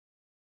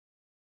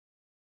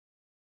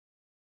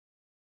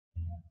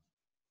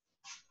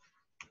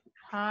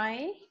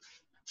Hi.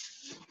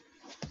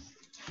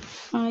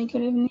 Hi,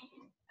 good evening.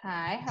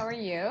 Hi, how are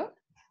you?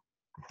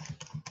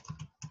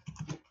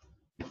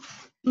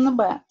 Not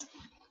bad.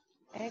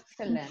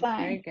 Excellent. Very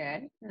Fine.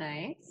 good.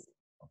 Nice.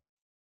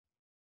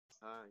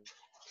 Hi.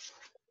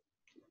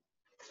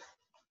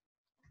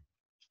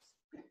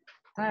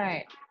 All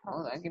right.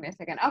 Hold on. Give me a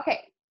second. Okay.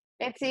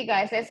 Let's see,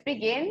 guys. Let's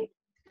begin.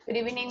 Good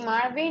evening,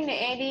 Marvin,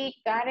 Eddie,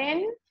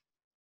 Karen.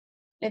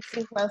 Let's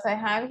see who else I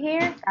have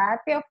here.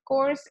 Kathy, of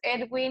course,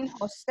 Edwin,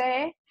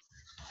 Jose.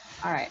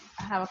 All right.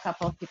 I have a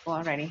couple of people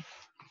already.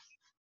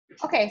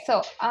 Okay,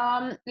 so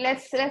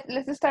let's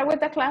start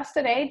with the class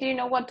today. Do you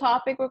know what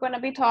topic we're going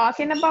to be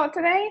talking about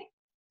today?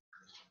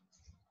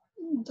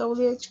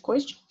 WH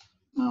question?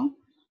 No.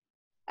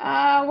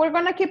 We're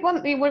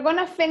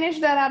gonna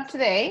finish that up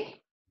today,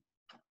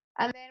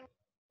 and then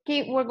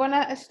we're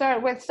gonna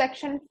start with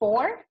section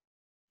 4.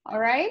 All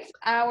right.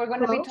 We're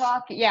gonna be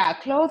talking,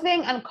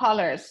 clothing and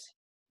colors.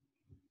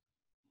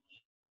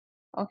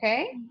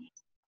 Okay.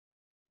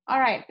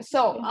 All right.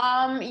 So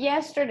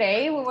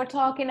yesterday we were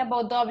talking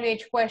about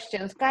WH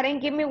questions. Karen,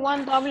 give me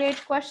one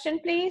WH question,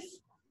 please.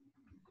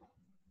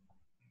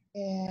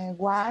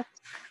 What,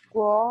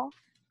 go,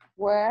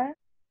 where,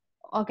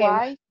 Okay.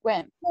 why,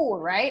 when. Who,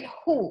 right?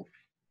 Who?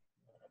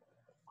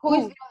 Who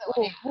is the other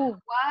one? Who?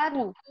 What?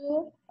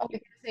 Who? You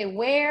can say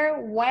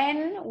where,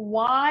 when,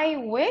 why,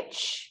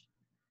 which.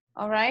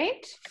 All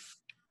right.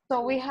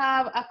 So we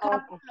have a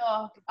couple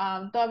of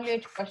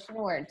WH question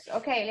words.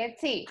 Okay, let's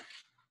see.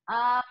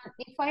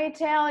 If I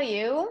tell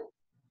you,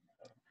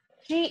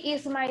 she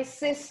is my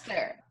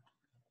sister.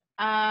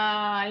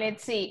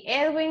 Let's see,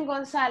 Edwin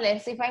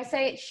Gonzalez. If I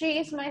say she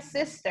is my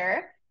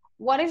sister,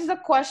 what is the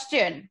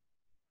question?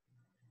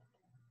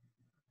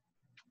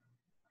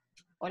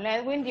 Well,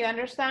 Edwin, do you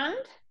understand?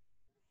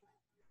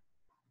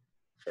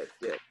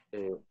 Yes.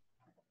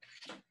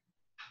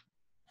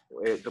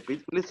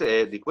 Repeat, please,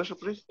 the question,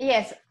 please.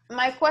 Yes,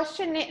 my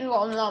question is,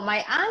 well, no,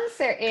 my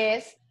answer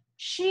is,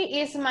 she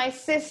is my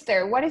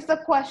sister. What is the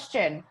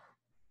question?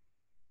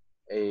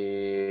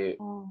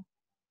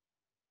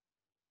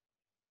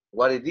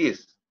 What it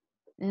is?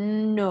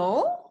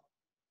 No.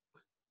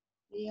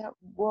 Yeah,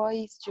 what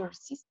is your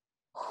sister?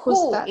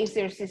 Who is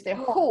your sister?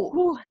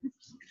 Who?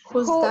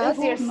 Who's Who that?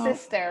 is your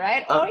sister,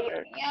 right? Or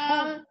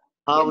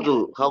How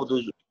do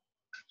you?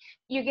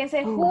 You can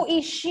say who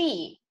is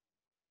she?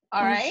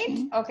 All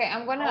right. Okay,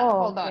 I'm gonna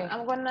hold on.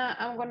 I'm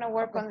gonna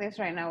work on this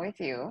right now with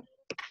you.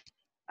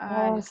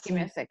 Just give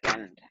me a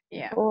second.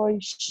 Yeah. Who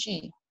is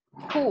she?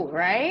 Who,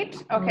 right?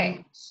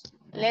 Okay.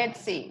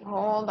 Let's see.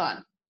 Hold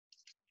on.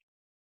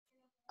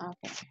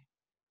 Okay.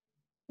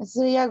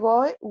 Sería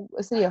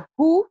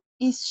who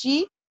is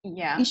she?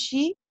 Yeah. Is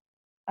she?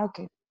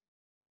 Okay.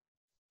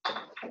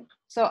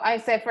 So I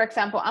said, for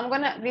example,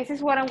 this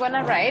is what I'm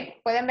gonna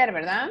write. Pueden ver,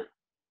 ¿verdad?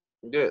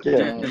 Yes.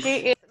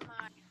 She is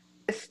my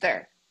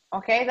sister.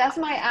 Okay, that's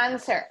my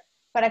answer.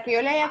 Para que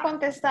yo le haya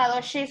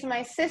contestado, she's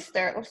my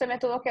sister, usted me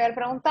tuvo que haber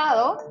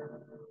preguntado,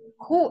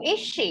 who is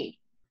she?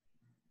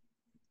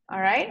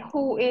 All right,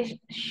 who is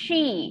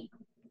she?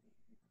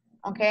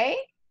 Okay,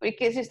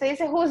 porque si usted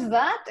dice who's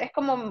that, es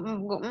como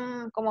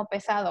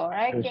pesado,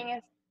 right? ¿Quién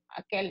es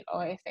aquel o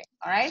ese?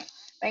 All right,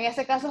 en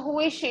ese caso, who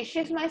is she?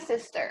 She's my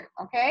sister,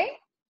 okay?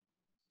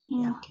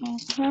 Okay.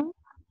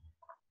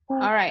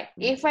 All right,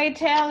 if I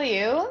tell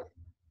you,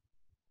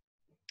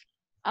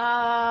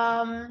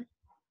 I'll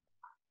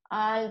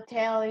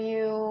tell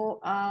you,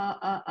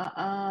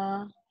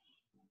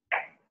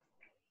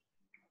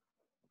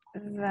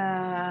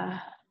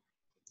 the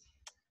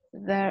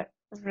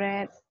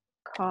red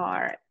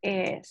car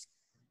is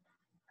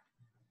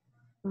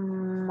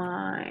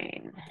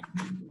mine.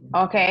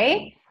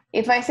 Okay.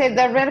 If I say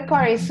the red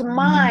car is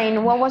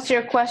mine, what was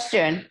your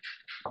question?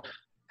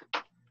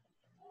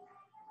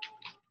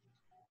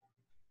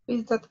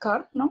 Is that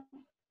car? No.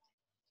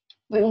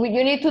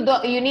 You need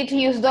to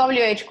use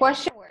WH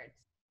question words.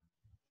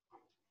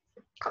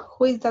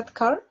 Who is that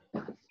car?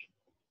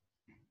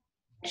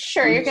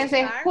 Sure, you can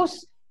say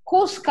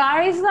whose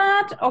car is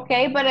that?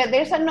 Okay, but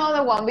there's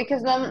another one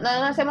because no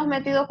nos hemos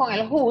metido con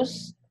el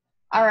whose.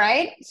 All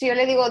right. Si yo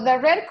le digo the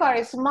red car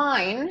is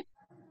mine,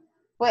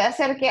 puede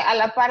ser que a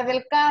la par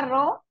del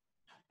carro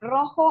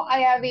rojo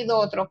haya habido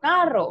otro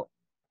carro.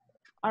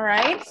 All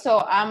right.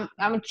 So I'm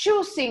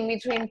choosing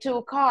between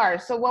two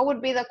cars. So what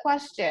would be the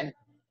question?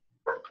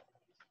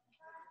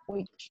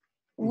 Which?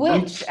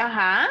 Which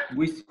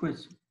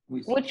question?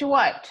 Which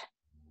what?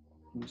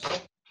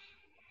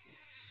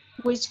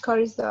 Which car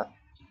is that?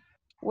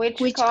 Which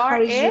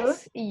car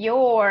is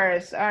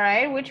yours? All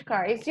right. Which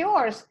car is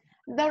yours?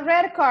 The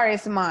red car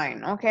is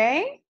mine.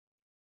 Okay.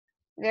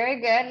 Very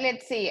good.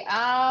 Let's see.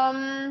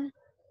 I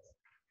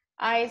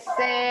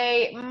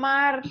say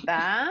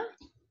Marta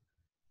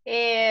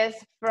is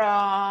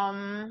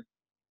from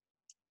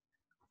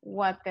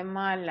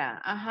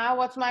Guatemala.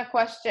 What's my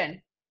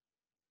question?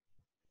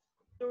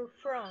 You're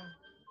from.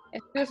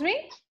 Excuse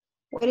me?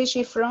 Where is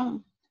she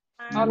from?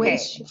 Okay. Where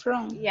is she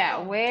from? Yeah,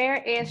 where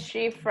is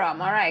she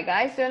from? All right,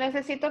 guys, yo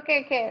necesito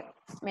que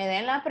me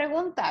den la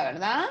pregunta,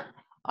 ¿verdad?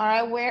 All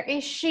right, where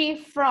is she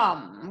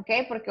from?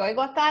 Okay, porque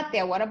oigo a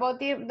Tatia. What about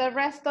the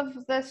rest of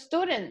the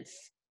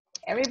students?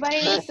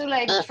 Everybody needs to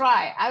like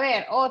try. A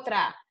ver,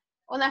 otra.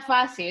 Una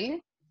fácil.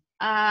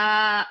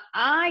 I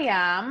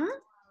am,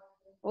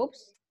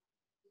 oops.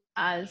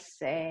 I'll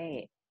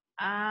say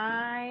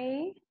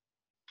I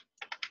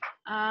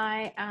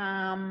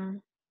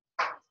am,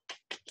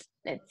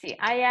 let's see,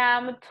 I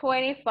am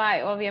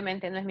 25,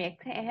 obviamente no es mi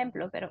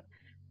ejemplo, pero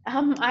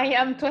I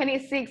am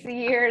 26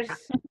 years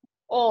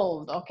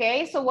old,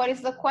 okay? So what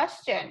is the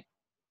question?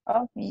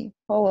 Okay.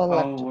 How old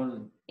are How you?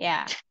 old?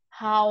 Yeah,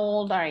 how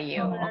old are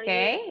you, old are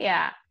okay?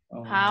 Yeah,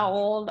 how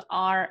old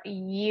are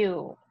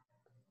you?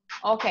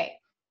 Okay,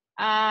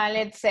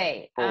 let's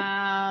say,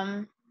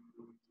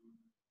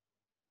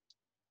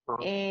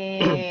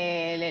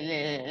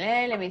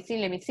 let me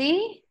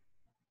see.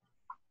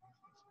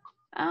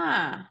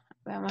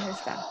 Veamos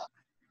esta.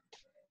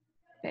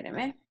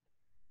 Espérame.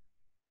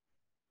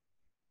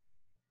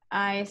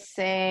 I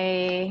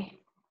say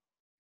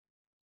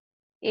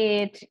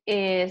it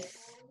is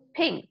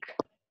pink.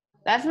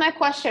 That's my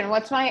question.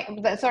 That's my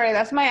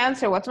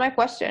answer. What's my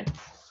question?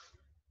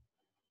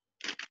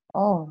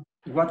 Oh,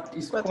 What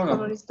is What color?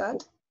 color is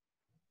that?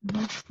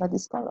 what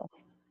is color?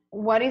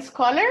 What is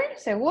color?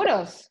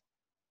 Seguros?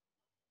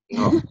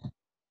 No.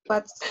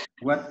 What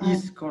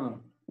is color?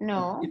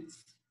 No.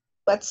 It's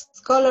What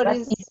color What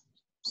is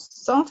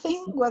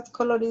something? What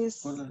color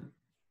is color.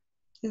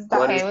 that?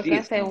 What Okay, is we can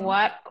this? say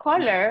what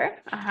color?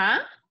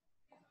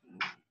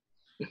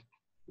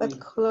 What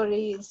color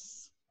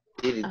is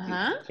It is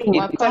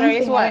What color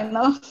is something? I what? don't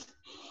know.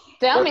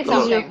 Tell What me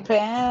color? Is your something.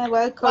 pen?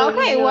 What color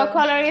Okay, is your... what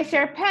color is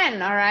your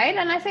pen? All right,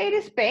 and I say it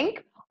is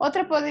pink.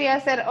 Otra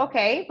podría ser,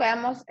 okay,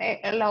 veamos,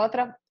 la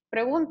otra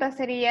pregunta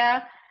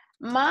sería,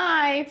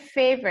 my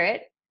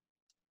favorite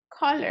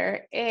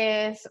color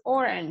is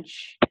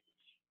orange.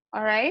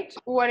 All right,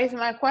 what is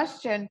my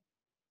question?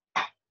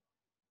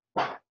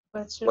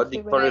 What's your What the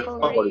favorite color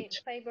color? favorite?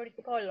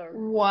 Favorite color.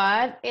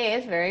 What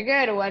is, very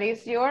good, what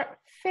is your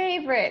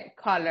favorite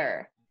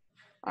color?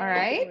 All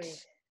right,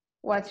 Favorite.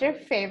 what's your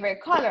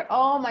favorite color?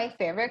 Oh, my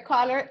favorite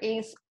color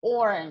is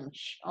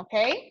orange,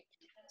 okay?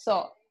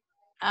 So,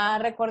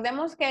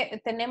 recordemos que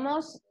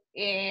tenemos,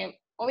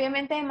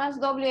 obviamente hay más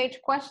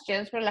WH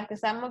questions, pero las que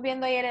estábamos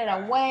viendo ayer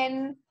era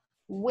when,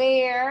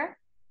 where,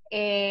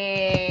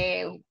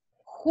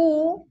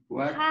 who,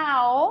 What?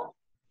 how,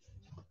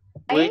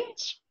 right?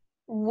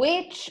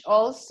 Which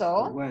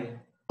also. Why?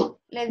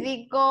 Le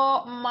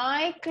digo,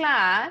 my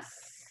class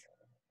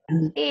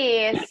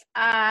is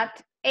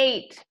at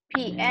 8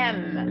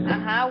 p.m.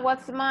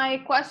 What's my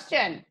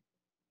question?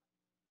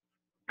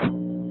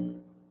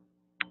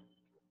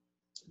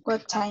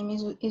 What time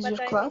is What your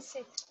time class? is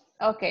it?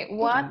 Okay,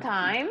 what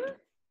time?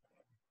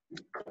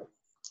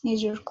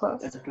 Is your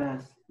class? The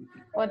class.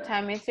 What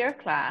time is your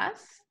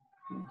class?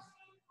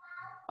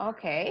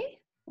 Okay.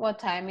 What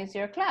time is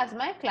your class?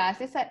 My class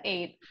is at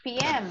 8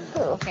 p.m.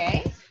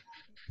 Okay.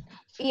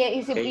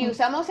 Y si Okay.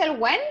 usamos el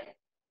when?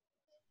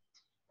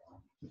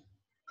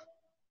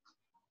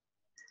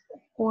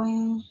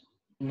 When?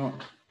 No.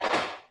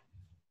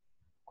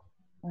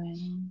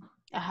 When?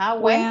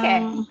 When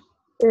qué?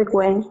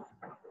 When?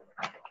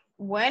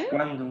 When?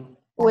 ¿Cuándo?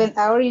 When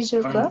hour is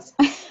your ¿Cuándo? class?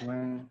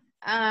 When?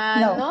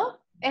 No,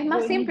 es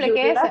más When is simple your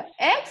que eso. class?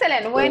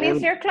 Excellent. When is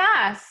When? your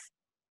class?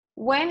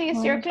 When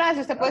is your When? class?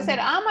 Usted puede decir,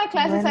 my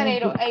class is When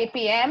at is 8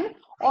 p.m.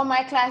 or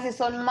my class is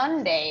on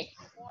Monday.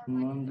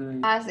 Monday.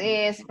 Class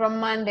is from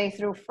Monday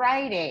through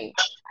Friday.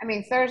 I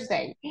mean,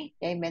 Thursday.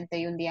 Ya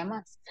inventé un día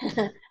más.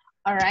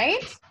 All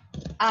right.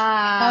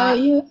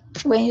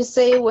 When you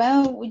say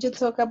when, would you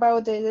talk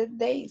about the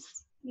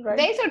days, right?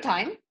 Days or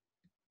time.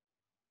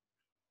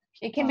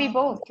 It can be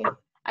both. Okay.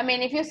 I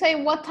mean, if you say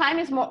what time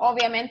is more,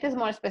 obviamente is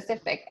more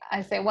specific.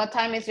 I say, what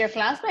time is your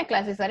class? My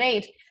class is at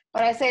 8.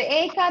 But I say,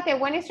 hey, Kate,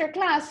 when is your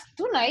class?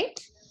 Tonight.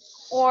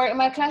 Or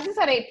my class is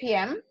at 8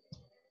 p.m.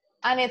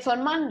 and it's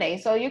on Monday.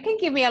 So you can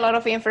give me a lot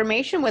of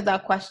information with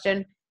that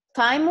question,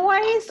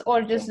 time-wise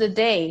or just the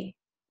day,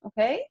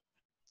 okay?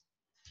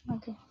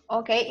 Okay.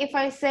 Okay, if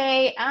I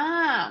say,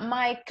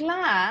 my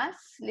class,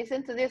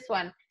 listen to this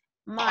one.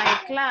 My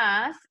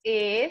class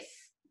is,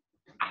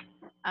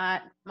 my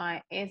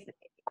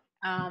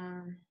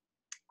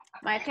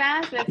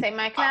class, let's say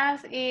my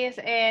class is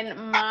in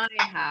my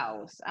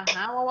house.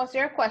 What was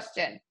your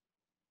question?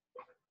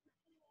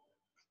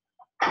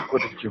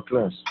 What is your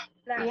class?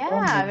 Class.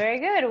 Yeah, very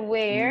good.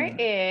 Where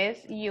is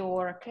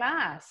your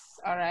class?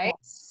 All right.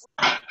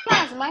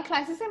 Class, my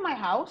class is in my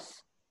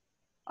house.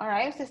 All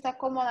right, usted está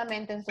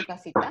cómodamente en su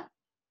casita.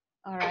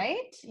 All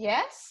right,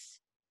 yes.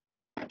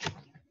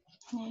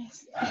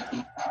 Yes.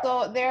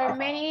 So there are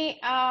many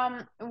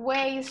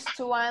ways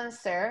to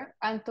answer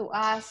and to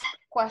ask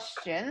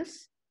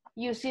questions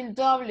using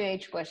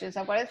WH questions.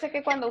 Acuérdense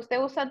que cuando usted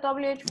usa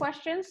WH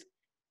questions,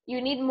 you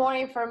need more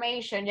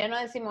information. Ya no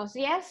decimos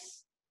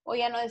yes o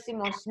ya no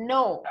decimos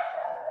no.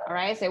 All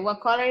right, say, what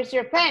color is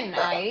your pen?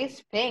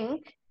 It's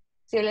pink.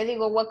 Si yo le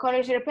digo, what color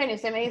is your pen? Y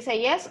usted me dice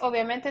yes,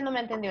 obviamente no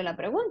me entendió la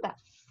pregunta.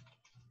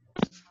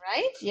 All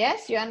right,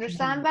 yes, you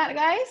understand that,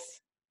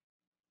 guys?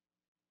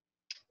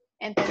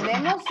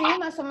 ¿Entendemos? ¿Sí?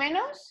 ¿Más o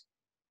menos?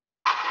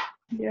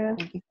 Yeah.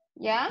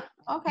 ¿Ya?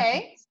 Ok.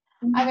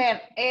 A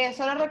ver,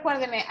 solo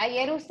recuérdenme,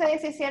 ¿ayer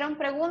ustedes hicieron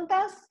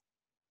preguntas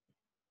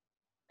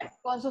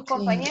con sus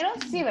compañeros?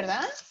 Sí,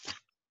 ¿verdad?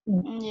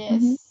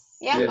 Yes.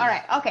 Yeah? Yes. All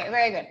right. Okay,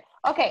 very good.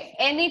 Okay,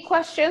 any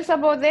questions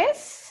about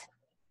this?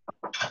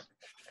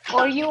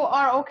 Or you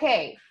are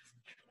okay?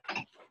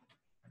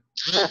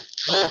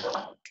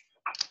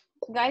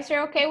 Guys,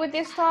 you're okay with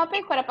this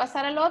topic para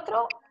pasar al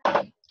otro?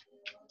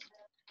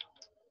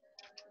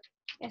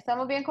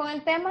 ¿Estamos bien con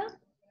el tema?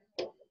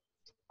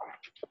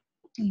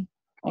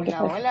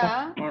 Hola,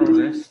 hola. More or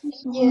less.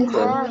 Yes,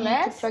 More or we need to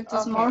less?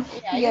 practice Okay. more.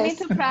 Yeah, you need Yes.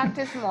 to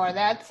practice more.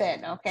 That's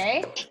it,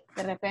 okay?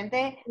 De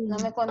repente no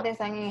me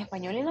contestan en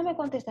español y no me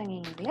contestan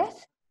en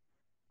inglés.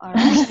 All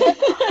right.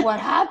 What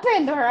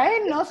happened? All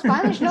right. No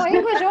Spanish, no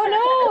English. Oh,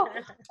 no.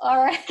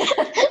 All right.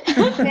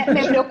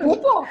 me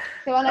preocupo.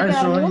 Se van a I'm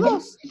quedar sorry.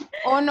 mudos.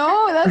 Oh,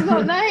 no. That's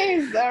not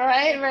nice. All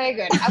right. Very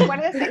good.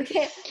 Acuérdense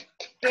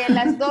que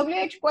las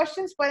WH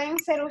questions pueden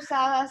ser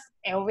usadas,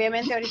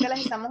 obviamente ahorita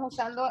las estamos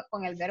usando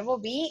con el verbo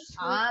be,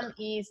 am,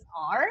 is,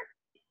 are.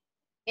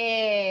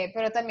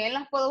 Pero también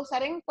las puedo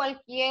usar en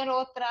cualquier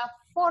otra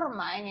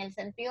forma, en el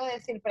sentido de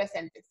decir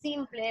presente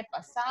simple,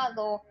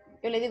 pasado.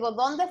 Yo le digo,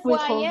 ¿dónde fue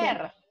Withholding.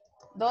 ayer?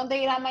 ¿Dónde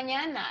irá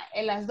mañana?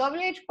 En las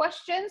WH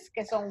questions,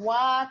 que son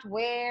what,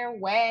 where,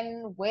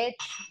 when, which,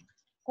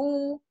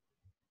 who,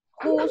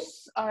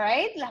 whose, all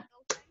right? Las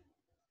puedo usar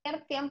en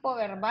cualquier tiempo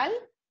verbal,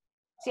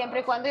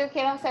 siempre y cuando yo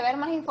quiera saber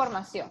más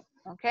información,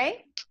 ¿ok?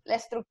 La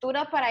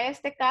estructura para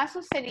este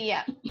caso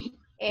sería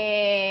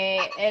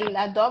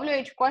la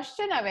WH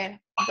question, a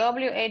ver,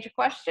 WH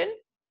question,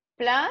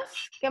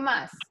 plus, ¿qué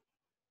más?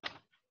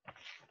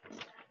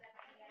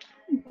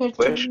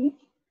 Pues,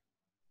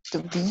 To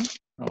be.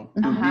 No.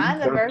 Ajá,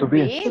 the Verb verb to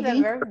be. be,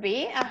 the verb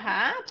be,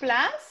 ajá,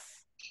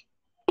 plus,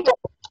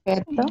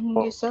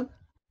 Verbo. You sub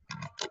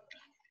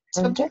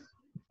Subject.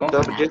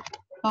 Subject.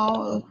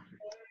 Oh,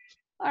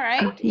 all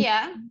right,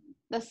 yeah,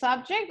 the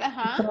subject,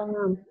 ajá,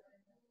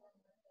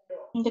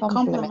 the Complement.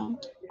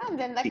 complement. and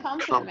then the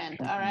complement,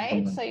 all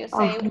right? So you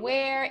say,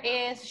 where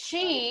is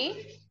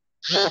she?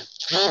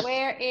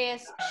 Where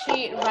is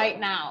she right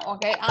now?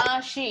 Okay,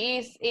 she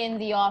is in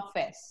the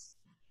office.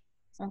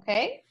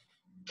 Okay.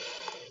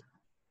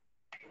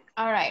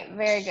 All right,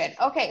 very good.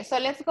 Okay, so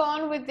let's go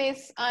on with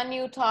this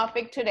new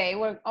topic today.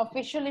 We're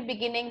officially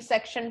beginning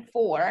section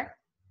 4.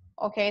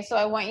 Okay, so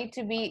I want you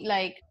to be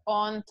like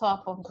on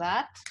top of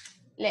that.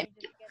 Let me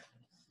just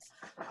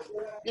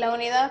get la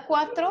unidad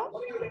 4,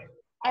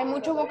 hay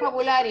mucho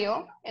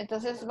vocabulario,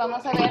 entonces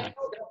vamos a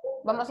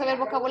ver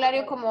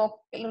vocabulario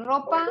como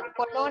ropa,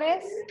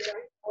 colores,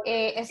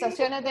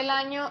 estaciones del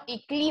año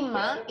y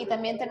clima, y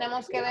también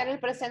tenemos que ver el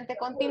presente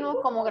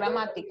continuo como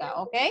gramática,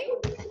 ¿ok?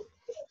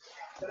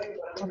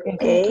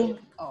 Okay.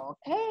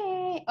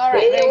 Okay, all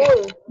right, very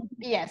good.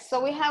 Yes,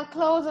 so we have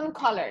clothes and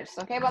colors,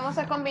 okay? Vamos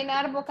a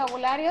combinar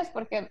vocabularios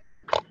porque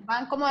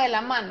van como de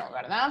la mano,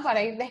 ¿verdad?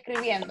 Para ir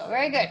describiendo.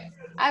 Very good.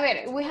 A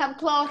ver, we have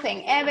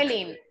clothing.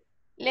 Evelyn,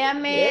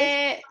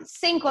 léame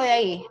 5 de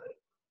ahí.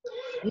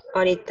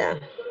 Ahorita.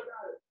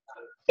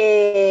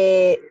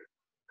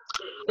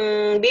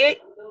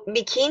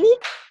 Bikini,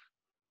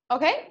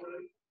 Okay?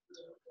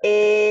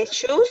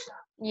 shoes,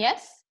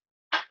 Yes.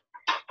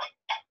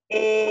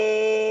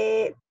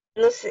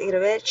 no sé, quiero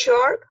ver,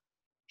 short,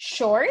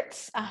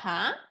 Shorts,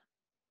 ajá.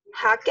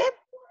 jacket,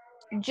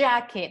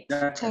 Jacket.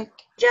 Check.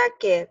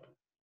 jacket,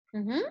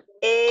 Mhm.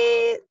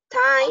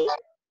 tie,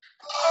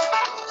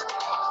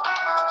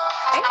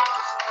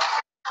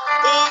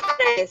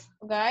 y dress,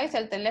 Guys,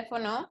 el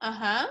teléfono,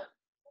 ajá.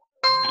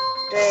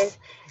 dress,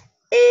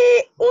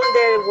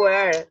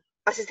 underwear,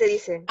 así se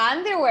dice.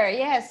 Underwear,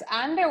 yes,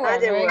 underwear.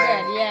 Very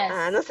Underwear. good, yes.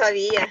 Ah, no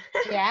sabía.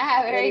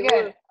 Yeah, very Very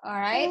good. good. All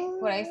right,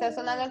 por ahí está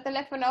sonando el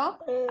teléfono.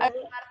 A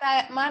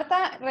ver,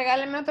 Marta,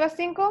 regálame otras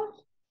 5.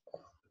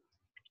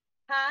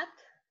 Hat,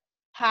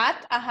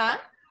 Hat, ajá.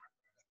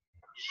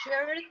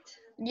 shirt,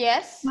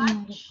 Yes.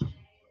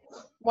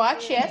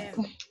 Watch, yes.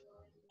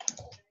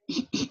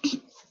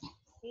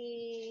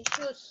 y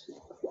shoes.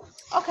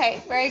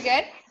 Okay, very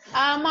good.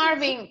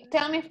 Marvin,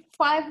 tell me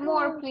 5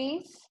 more,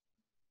 please.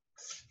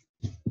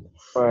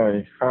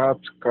 Hat,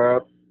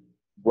 cap,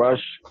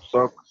 wash,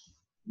 sock,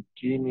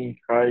 bikini,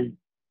 high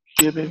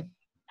heel,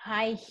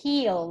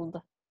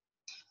 High-heeled.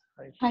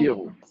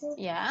 heel.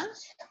 Yeah.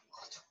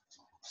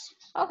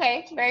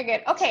 Okay, very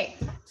good. Okay,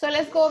 so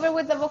let's go over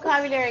with the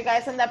vocabulary,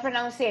 guys, and the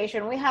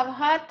pronunciation. We have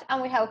hat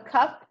and we have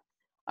cup.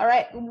 All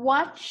right,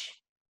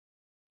 watch,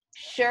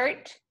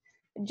 shirt,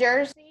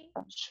 jersey,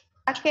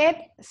 jacket,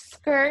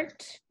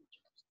 skirt,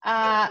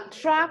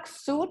 track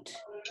suit,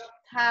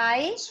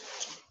 tie.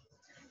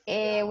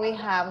 We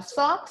have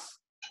socks,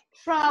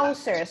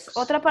 trousers.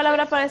 Otra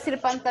palabra para decir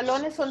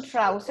pantalones son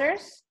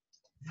trousers,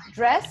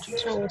 dress,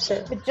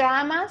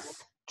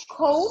 pajamas,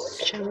 coat,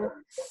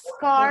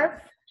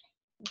 scarf,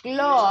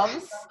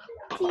 gloves,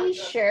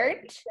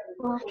 t-shirt,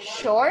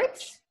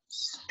 shorts,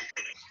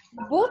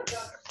 boots,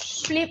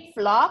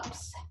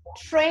 flip-flops,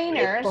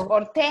 trainers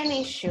or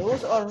tennis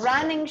shoes or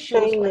running shoes,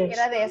 Trainers.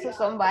 cualquiera de esos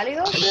son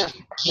válidos.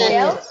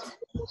 Belt,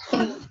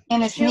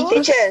 And shoes,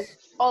 sneakers Teacher.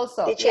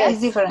 also. Teacher. Yes?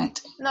 is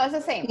different. No, it's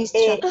the same. It's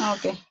Eh,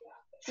 okay.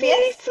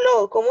 Yes?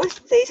 Flip-flop. ¿Cómo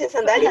se dice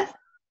sandalias?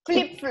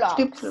 Flip-flops.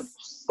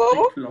 Flip-flops.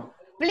 ¿Cómo?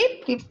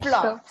 Flip-flops.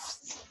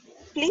 Flip-flops.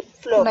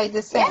 Flip-flop. Like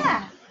the same.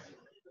 Yeah.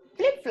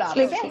 Flip-flops,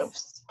 yes.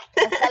 Flip-flops.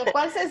 Tal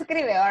cual se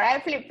escribe, all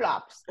right?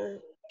 Flip-flops.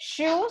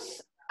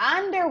 Shoes,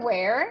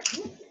 underwear,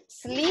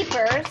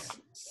 slippers,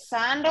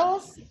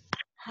 sandals,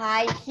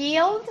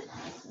 high-heeled,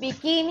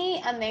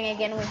 bikini, and then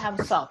again we have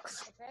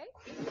socks.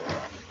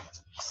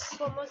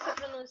 ¿Cómo se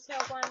pronuncia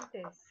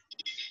guantes?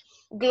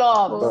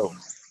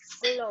 Gloves.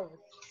 Gloves.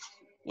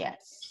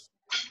 Yes.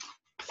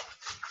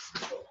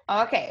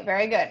 Okay,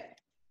 very good.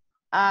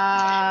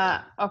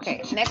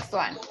 Okay, next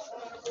one.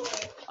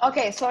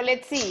 Okay, so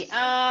let's see.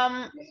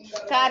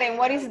 Karen,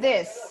 what is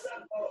this?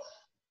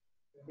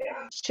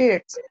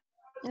 Shirt.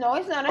 No,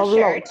 it's not a A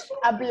shirt. blouse.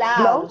 A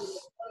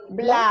blouse.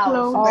 Blouse.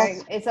 Blouse. Very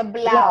good. It's a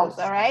blouse,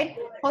 all right?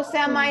 Jose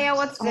Amaya,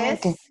 what's this?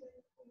 Okay.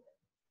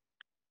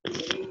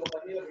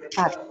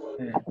 Hat.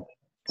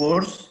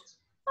 Purse.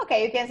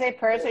 Okay, you can say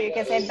purse or you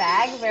can say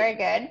bag. Very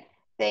good.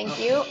 Thank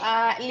you.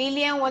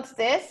 Lillian, what's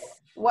this?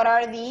 What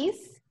are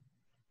these?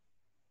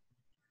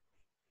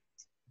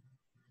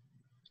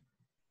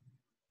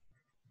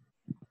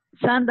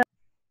 Sandals.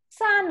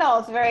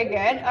 Sandals. Very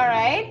good. All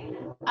right.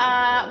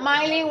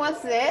 Miley,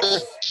 what's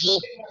this?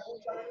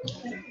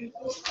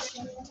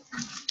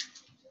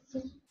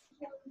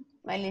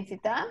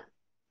 Mylincita?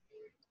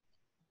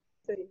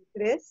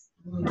 Dress.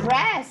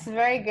 Dress.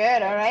 Very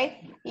good. All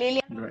right.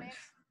 Lillian, Dress.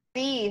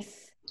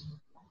 these.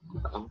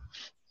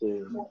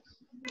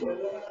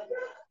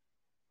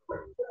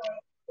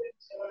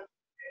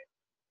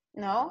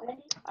 No?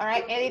 All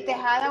right. Eddie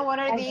Tejada, what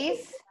are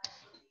these?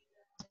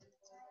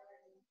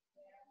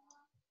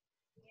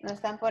 ¿No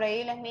están por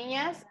ahí las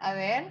niñas? A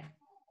ver.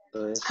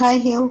 High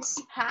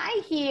heels.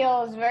 High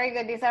heels. Very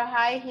good. These are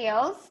high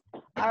heels.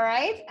 All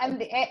right. And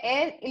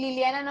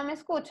Liliana no me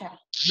escucha.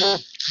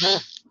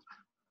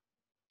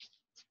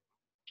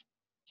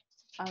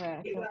 A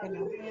ver, creo que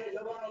no.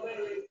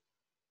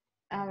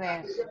 A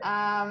ver.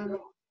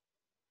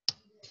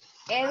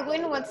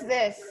 Edwin, what's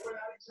this?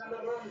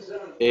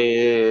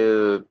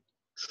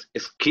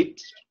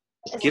 Skit.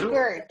 A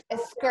skirt. A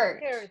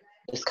skirt.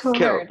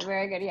 Skirt.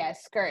 Very good. Yeah,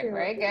 skirt.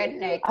 Very good.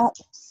 Next.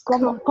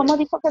 ¿Cómo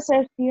dijo que se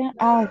decía?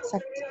 Ah,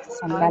 exacto.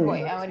 Ahora voy,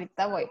 Sandalias.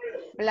 ahorita voy.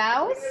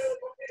 Blouse.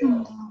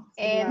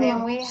 And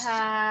then we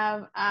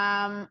have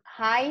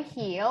high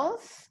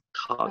heels.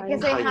 You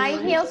can say high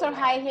heels or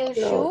high heel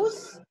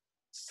shoes.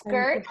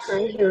 Skirt.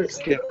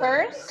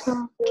 Purse.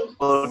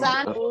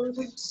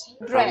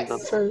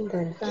 Dress.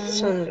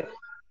 Sandal.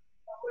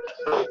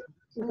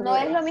 No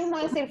es lo mismo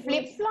decir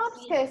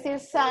flip-flops que decir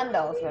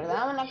sandals,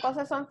 ¿verdad? Una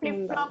cosa son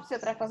flip-flops y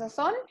otra cosa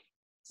son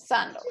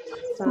sandals.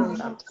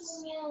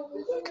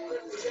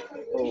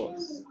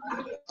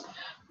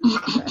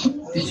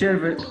 Teacher,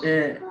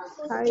 repeat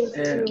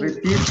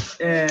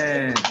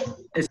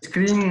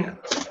screen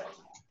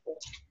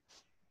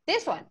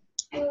This one.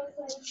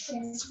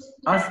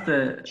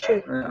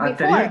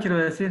 anterior, quiero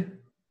decir.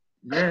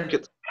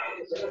 Yes.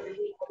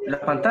 La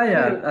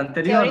pantalla Sí,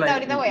 anterior.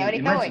 ahorita voy.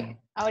 imagen.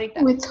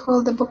 Ahorita.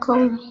 Withhold the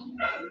vocabulary.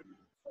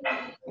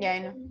 Ya,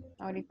 no.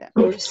 Ahorita.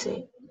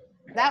 Purse.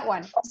 That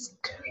one.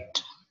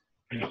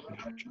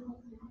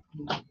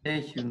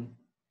 Thank you.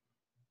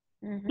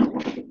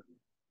 Mhm.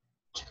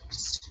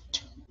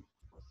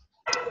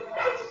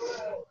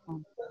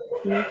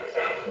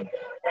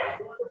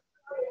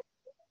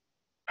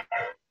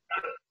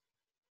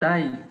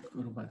 Tie,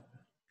 corbata.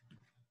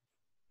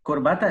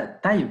 Corbata,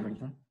 tie,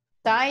 ¿verdad?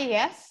 Tie,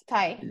 yes,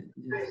 tie.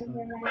 Yes.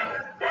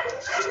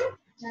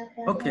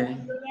 Okay.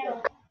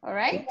 All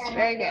right,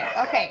 very good.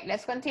 Okay,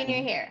 let's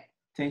continue here.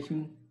 Thank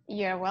you.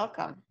 You're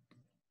welcome.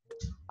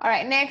 All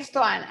right, next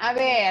one. A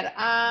ver,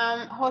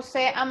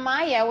 Jose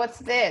Amaya, what's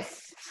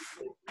this?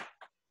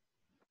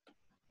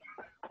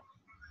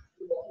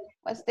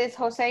 What's this,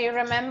 Jose, you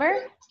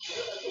remember?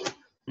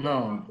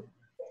 No.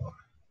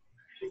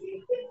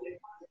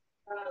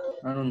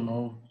 I don't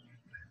know.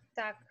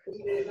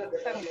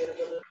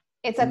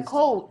 It's a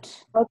coat.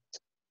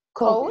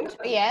 Coat,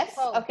 yes.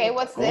 Okay,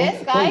 what's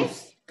this,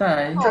 guys?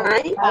 Tie.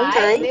 Tie.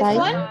 This Tie.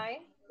 one?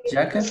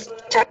 Jacket.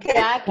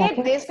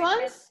 Jacket. This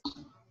one's?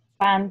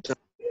 Pants.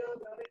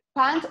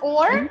 Pants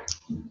or?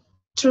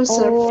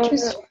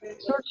 Trousers.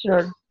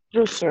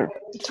 Trouser.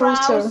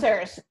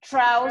 Trousers.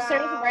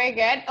 Trousers, very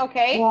good.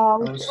 Okay.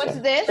 What's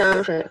this?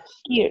 Shirt.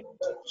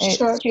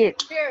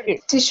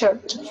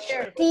 T-shirt.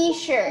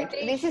 T-shirt.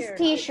 This is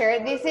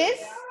T-shirt. This is?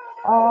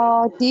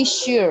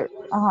 T-shirt.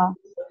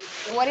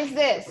 What is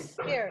this?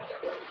 Shirt.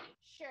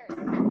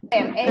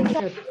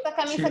 Esta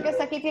camisa que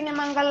está aquí tiene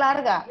manga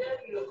larga.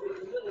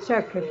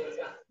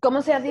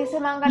 ¿Cómo se dice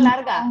manga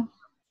larga?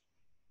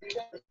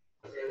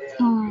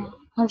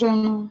 I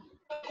don't know.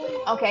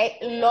 Okay,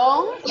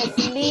 long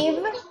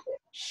sleeve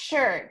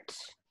shirt.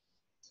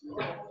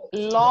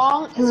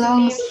 Long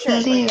sleeve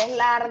shirt, porque es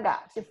larga.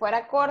 Si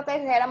fuera corta,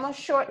 dijéramos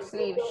short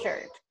sleeve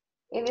shirt.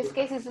 In this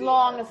case, it's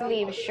long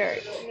sleeve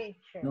shirt.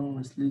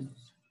 Long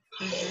sleeves.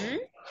 Mhm.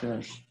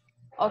 Shirt.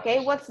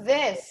 Okay, what's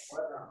this?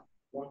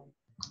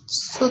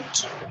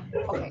 Suit.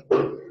 Okay,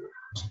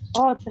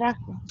 Oh, traje.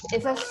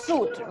 it's a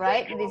suit,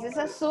 right? This is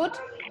a suit.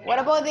 What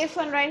about this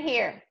one right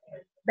here?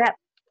 Belt.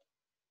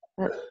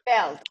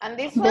 Belt. And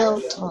this one?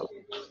 Belt.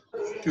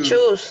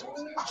 Shoes.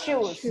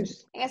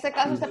 Shoes. En este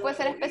caso, usted puede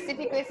ser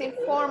específico y decir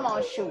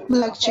formal shoes,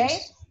 Black okay?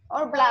 shoes.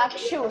 Or black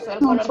shoes, o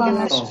el No, color que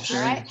formal sea. shoes.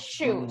 All right, Okay.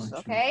 shoes, Formal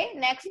okay?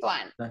 Next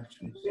one. Black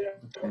shoes.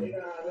 Okay.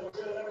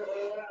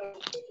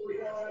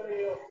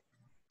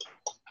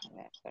 A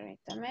ver,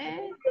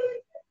 permítame.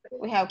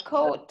 We have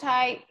coat,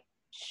 tie,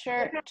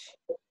 shirt,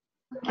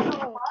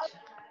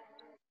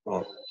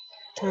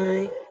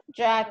 Tie.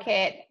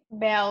 jacket,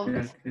 belt,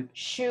 Jacket,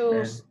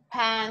 shoes, belt.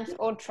 pants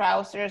or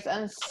trousers,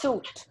 and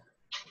suit.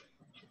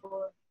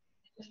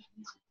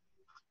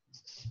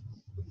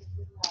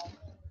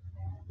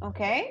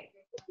 Okay.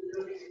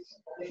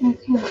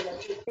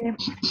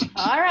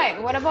 All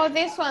right. What about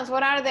these ones?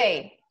 What are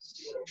they?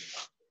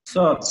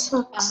 Socks.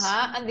 Socks.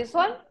 And this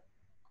one?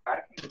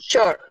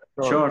 Short.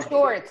 Short.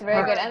 Shorts.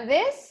 Very good. And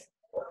this?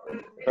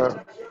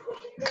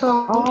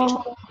 Coat.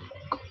 Oh,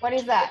 What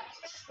is that?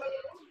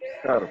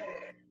 Scarf.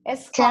 A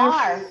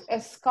scarf.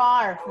 A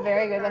scarf.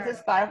 Very good. That's a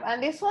scarf.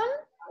 And this one?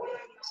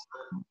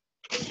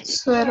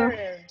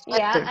 Sweater.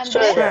 Yeah. And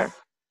Sweater.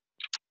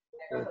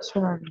 this?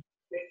 sure.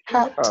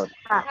 Hat.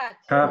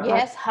 Cap.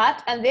 Yes.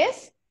 Hat. And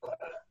this?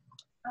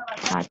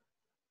 Hat.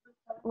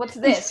 What's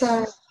this? It's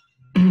a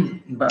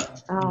Bag.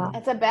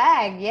 It's a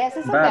bag. Yes,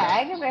 it's a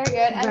Bag. bag. Very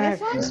good. And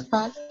this one?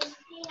 bag.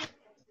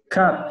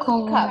 Cap.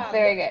 Cup.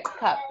 Very good.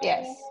 Cup.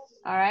 Yes.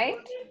 All right.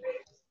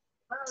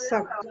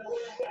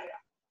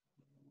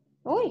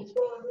 Uy.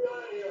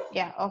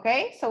 Yeah.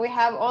 Okay. So we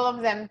have all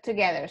of them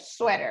together.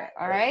 Sweater.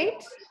 All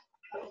right.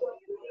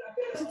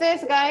 What's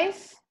this,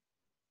 guys?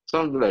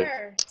 Sunglasses.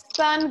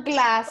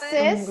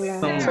 Sunglasses.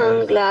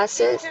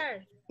 Sunglasses.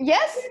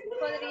 Yes.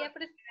 ¿Podría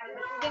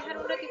dejar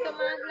un ratito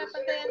más la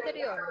pantalla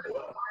anterior?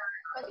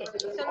 Ok,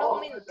 solo un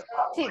minuto.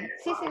 Sí,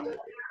 sí, sí.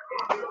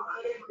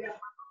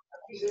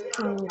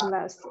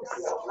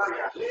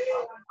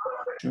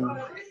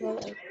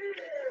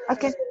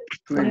 Okay.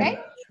 Okay.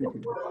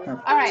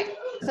 All right.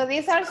 So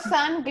these are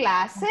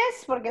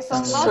sunglasses porque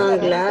son dos.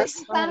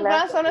 Sunglass.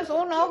 Sunglass solo es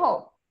un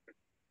ojo.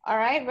 All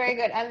right. Very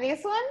good. And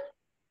this one?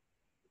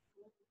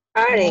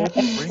 Earring.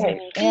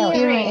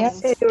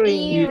 Earrings.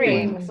 Earring.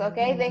 Earrings.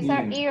 Okay. These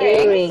are Earrings.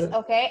 earrings. Earring.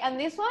 Okay. And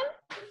this one?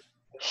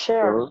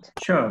 Short.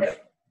 Short.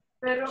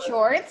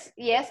 Shorts.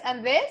 Yes.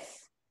 And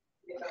this?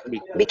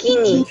 Bikini.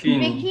 Bikini.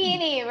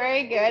 Bikini.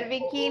 Very good.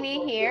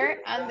 Bikini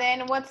here. And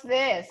then what's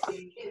this?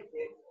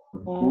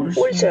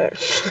 Pulser.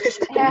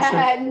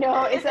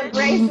 No, it's a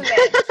bracelet.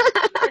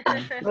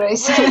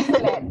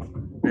 Bracelet.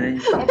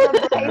 It's a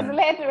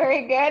bracelet.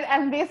 Very good.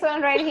 And this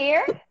one right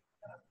here?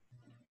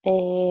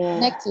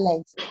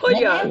 Necklace.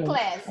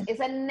 Necklace. It's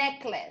a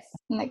necklace.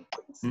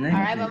 Necklace. All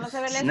right, vamos a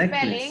ver el Necklace.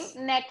 spelling.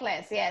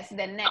 Necklace, yes,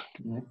 the neck.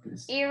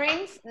 Necklace.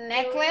 Earrings,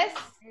 necklace,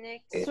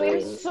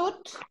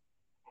 swimsuit,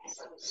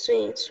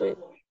 Swimsuit.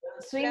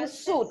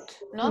 swimsuit,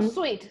 no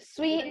sweet,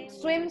 swimsuit.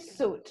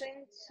 Swimsuit.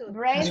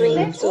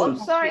 Bracelet, Swimsuit.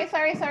 oops, sorry.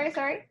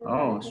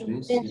 Oh,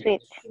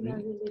 swimsuit.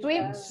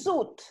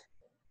 Swimsuit.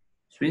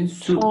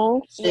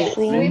 Swimsuit. Yes,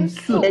 El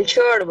swimsuit.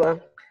 short, va.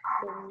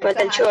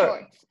 Falta el Ajá,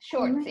 short.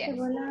 shorts, yes.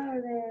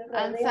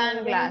 And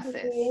sunglasses.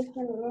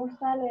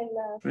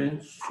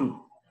 Swimsuit.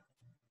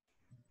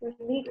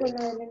 icono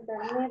del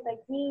internet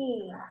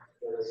aquí.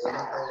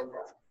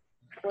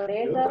 Por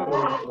eso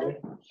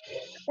ahorita.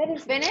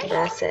 Finish?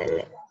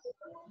 Bracelet.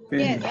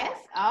 Yes.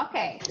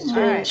 Okay. All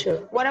right.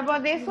 Swimsuit. What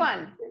about this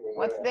one?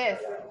 What's this?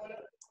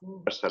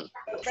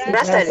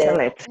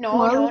 Bracelet. No.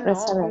 Wallet.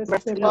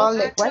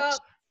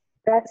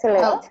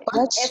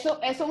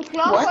 ¿Es un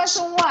clock o es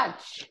un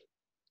watch?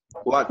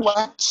 Watch.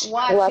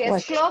 Watch.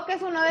 Es clock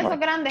es uno de esos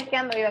grandes que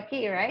ando yo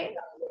aquí, right?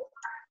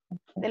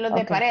 De los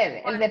de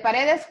pared. El de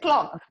pared es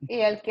clock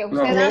y el que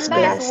usted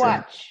anda es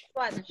watch.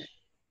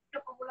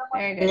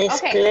 Very good.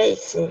 Okay.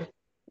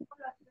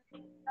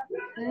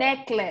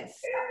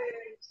 Necklace.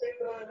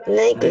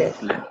 Necklace.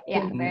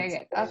 Yeah, very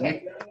good.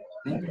 Okay.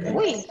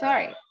 Uy,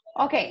 sorry.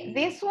 Okay,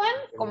 this one,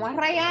 como es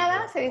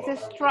rayada, se dice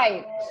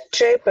striped.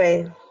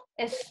 Striped.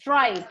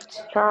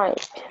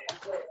 Striped.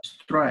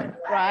 Stripe.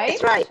 Right?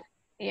 Stripe.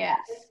 Yes.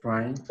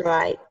 Stripe.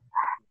 Right.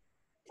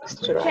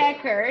 Stripe.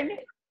 Checkered.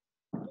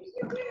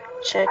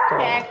 Checker.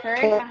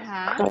 Checkered.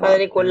 Ajá.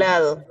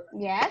 Cuadriculado.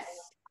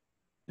 Yes.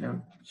 Yeah.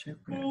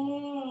 Checker.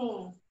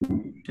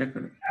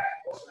 Checker.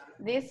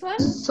 This one.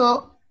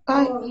 So,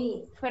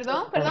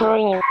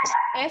 Perdón.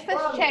 Este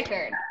es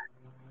checkered.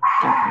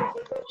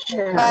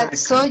 but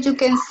so you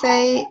can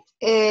say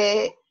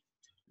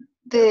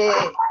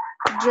the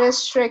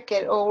dress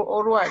checker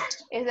or what?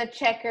 It's a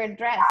checkered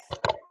dress.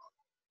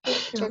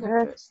 Checker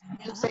dress.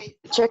 You say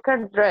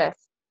Checkered dress.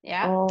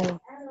 Yeah. Oh,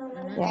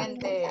 yeah.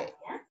 and the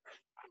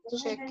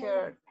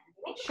checker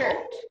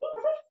Shirt.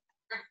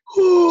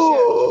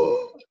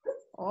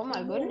 Oh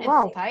my goodness,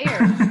 Wow. tired.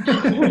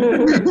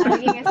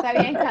 Alguien está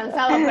bien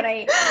cansado por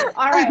ahí.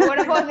 All right, what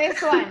about this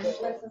one?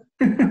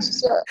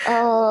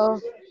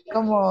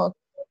 Como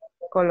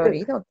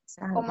colorido,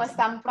 quizás. Como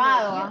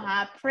estampado,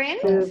 ajá.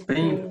 Print,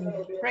 Paint.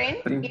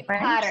 print Print. y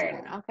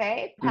pattern, ¿ok?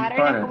 Pattern es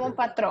pattern. como un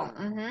patrón.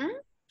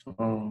 Ujú.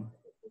 Oh.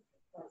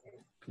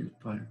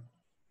 Pattern.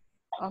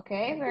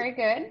 Okay, very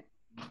good.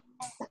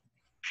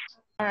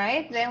 All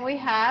right, then we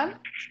have,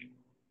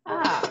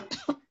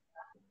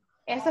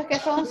 esos que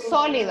son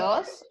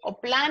sólidos o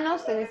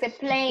planos se dice Aquí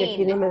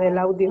plain. no me da el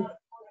audio.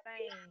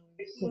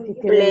 Aquí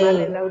tiene Plain. mal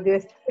el audio.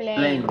 Plain,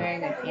 Plain. very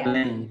good, yeah.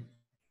 Plain.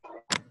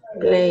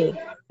 Plain.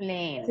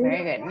 Plain,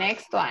 very good.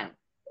 Next one.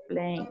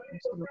 Plain.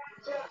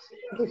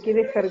 Aquí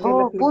descargué la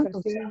Oh,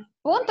 puntos. aplicación.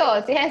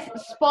 Puntos, yes,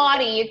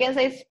 spotty, you can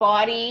say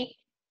spotty.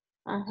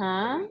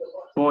 Uh-huh,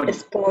 Body.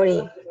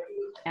 Sporty.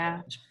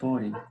 yeah.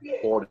 Body.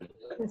 40.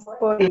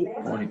 Spotty.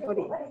 Body.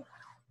 Spotty.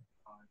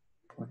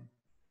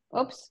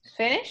 Oops,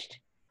 finished?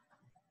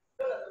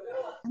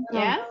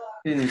 Yeah?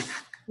 Finish.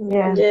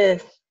 Yeah.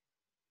 Yes.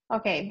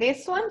 Okay,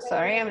 this one,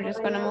 sorry, I'm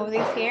just gonna move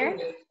this here.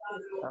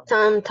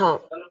 Tank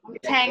top.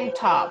 Tank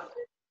top.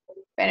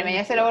 Espérame,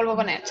 ya se lo vuelvo a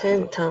poner.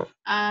 Tank top.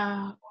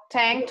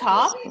 Tank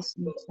top. Es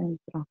un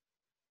centro.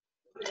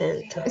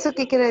 Tank top. ¿Eso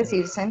qué quiere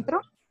decir?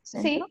 ¿Centro?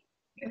 Sí,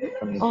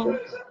 Oh,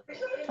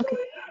 ok.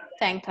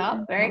 tank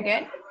top, very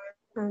good.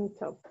 On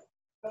top.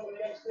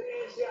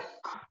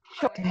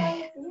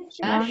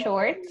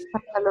 Shorts.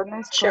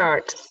 Pantalones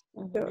Shorts.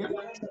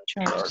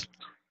 shorts.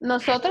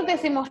 Nosotros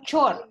decimos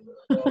short.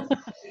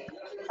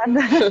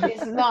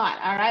 It's not,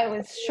 all right,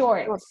 it's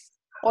shorts.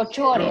 O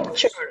chores.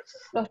 Shorts.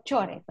 Los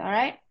chores, all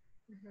right?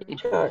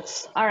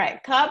 Shorts. All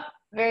right, cup,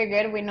 very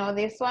good. We know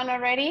this one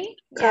already.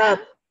 Cap.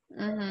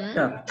 Mhm.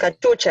 Yeah.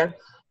 Cachucha.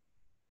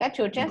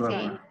 Cachucha, Gorra.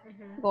 sí.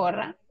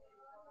 Gorra.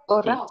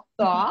 Gorra.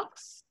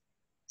 Socks.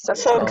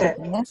 Socket.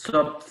 Calcetines.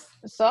 Socks.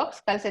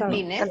 Socks,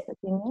 calcetines.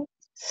 Calcetines.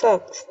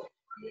 Socks.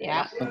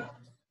 Yeah.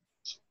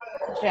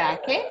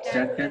 Jacket.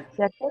 Jacket. Jacket.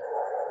 Jacket.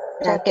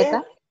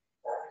 Chaqueta.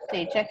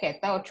 Sí,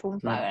 chaqueta o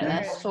chumpa, Jacket.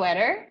 ¿verdad?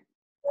 Sweater.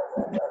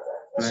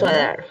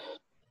 Sweater.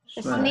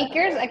 Sweater.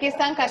 Sneakers, aquí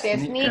están, Katia.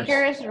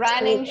 Sneakers. Sneakers,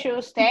 running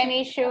shoes,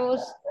 tennis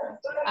shoes.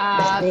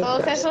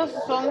 Todos Sneakers. esos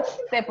son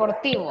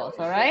deportivos,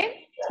 all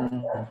right?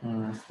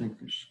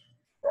 Sneakers.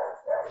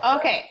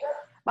 Ok,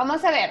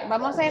 vamos a ver,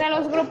 vamos a ir a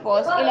los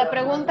grupos y la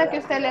pregunta que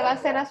usted le va a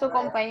hacer a su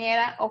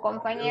compañera o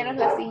compañero es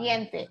la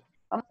siguiente.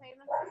 Vamos a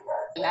irnos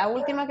a la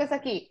última que es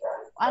aquí.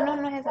 No,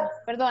 no es esa,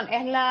 perdón,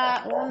 es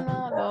la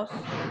 1, 2,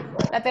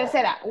 la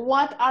tercera.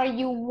 What are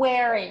you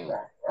wearing?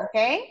 Ok,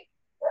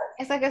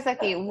 esa que está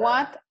aquí.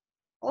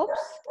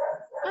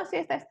 Sí,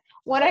 esta.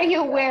 What are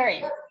you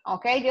wearing?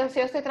 Ok, si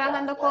yo estoy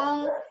trabajando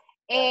con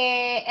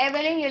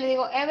Evelyn, yo le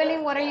digo,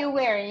 Evelyn, what are you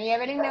wearing? Y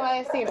Evelyn me va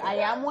a decir,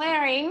 I am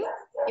wearing,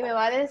 y me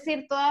va a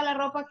decir toda la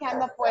ropa que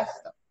anda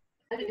puesta.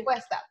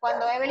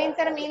 Cuando Evelyn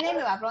termine,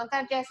 me va a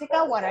preguntar,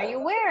 Jessica, what are you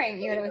wearing?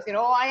 Y yo le voy a decir,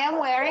 oh, I am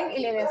wearing, y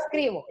le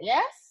describo,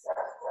 ¿yes?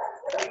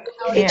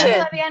 Ahorita Teacher.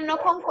 todavía no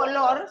con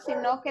color,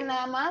 sino que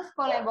nada más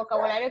con el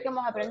vocabulario que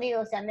hemos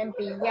aprendido, si anda en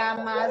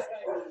pijamas,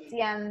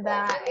 si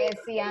anda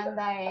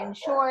en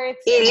shorts.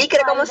 ¿Y en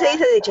licra cómo se falda.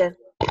 dice, teacher?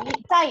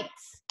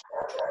 Tights.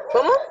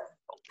 ¿Cómo?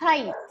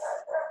 Tights.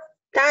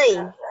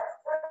 Time.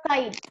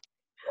 Tight.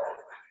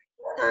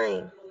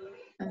 Time.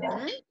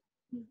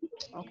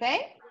 Ok.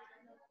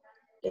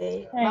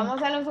 Okay.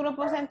 Vamos a los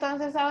grupos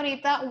entonces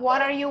ahorita.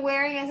 What are you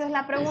wearing? Esa es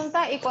la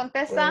pregunta. Y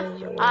contesta,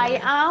 I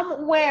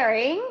am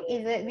wearing. Y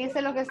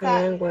dice lo que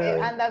está. I am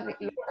wearing. Anda.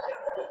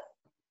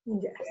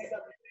 Yes.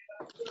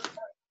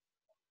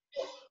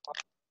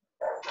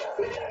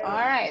 All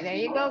right, there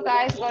you go,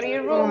 guys. Go to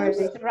your rooms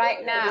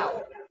right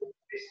now.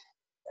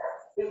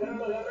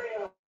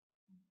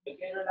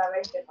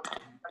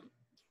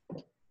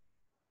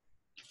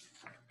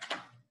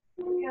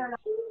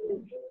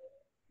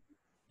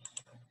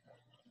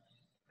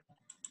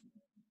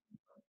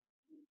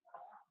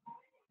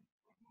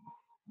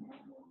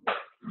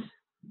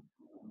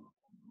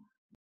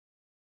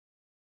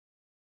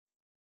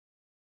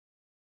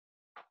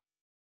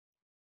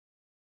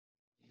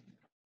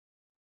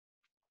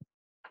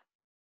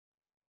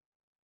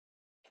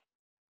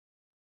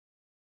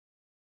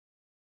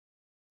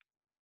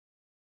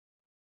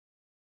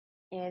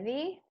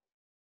 Eddie.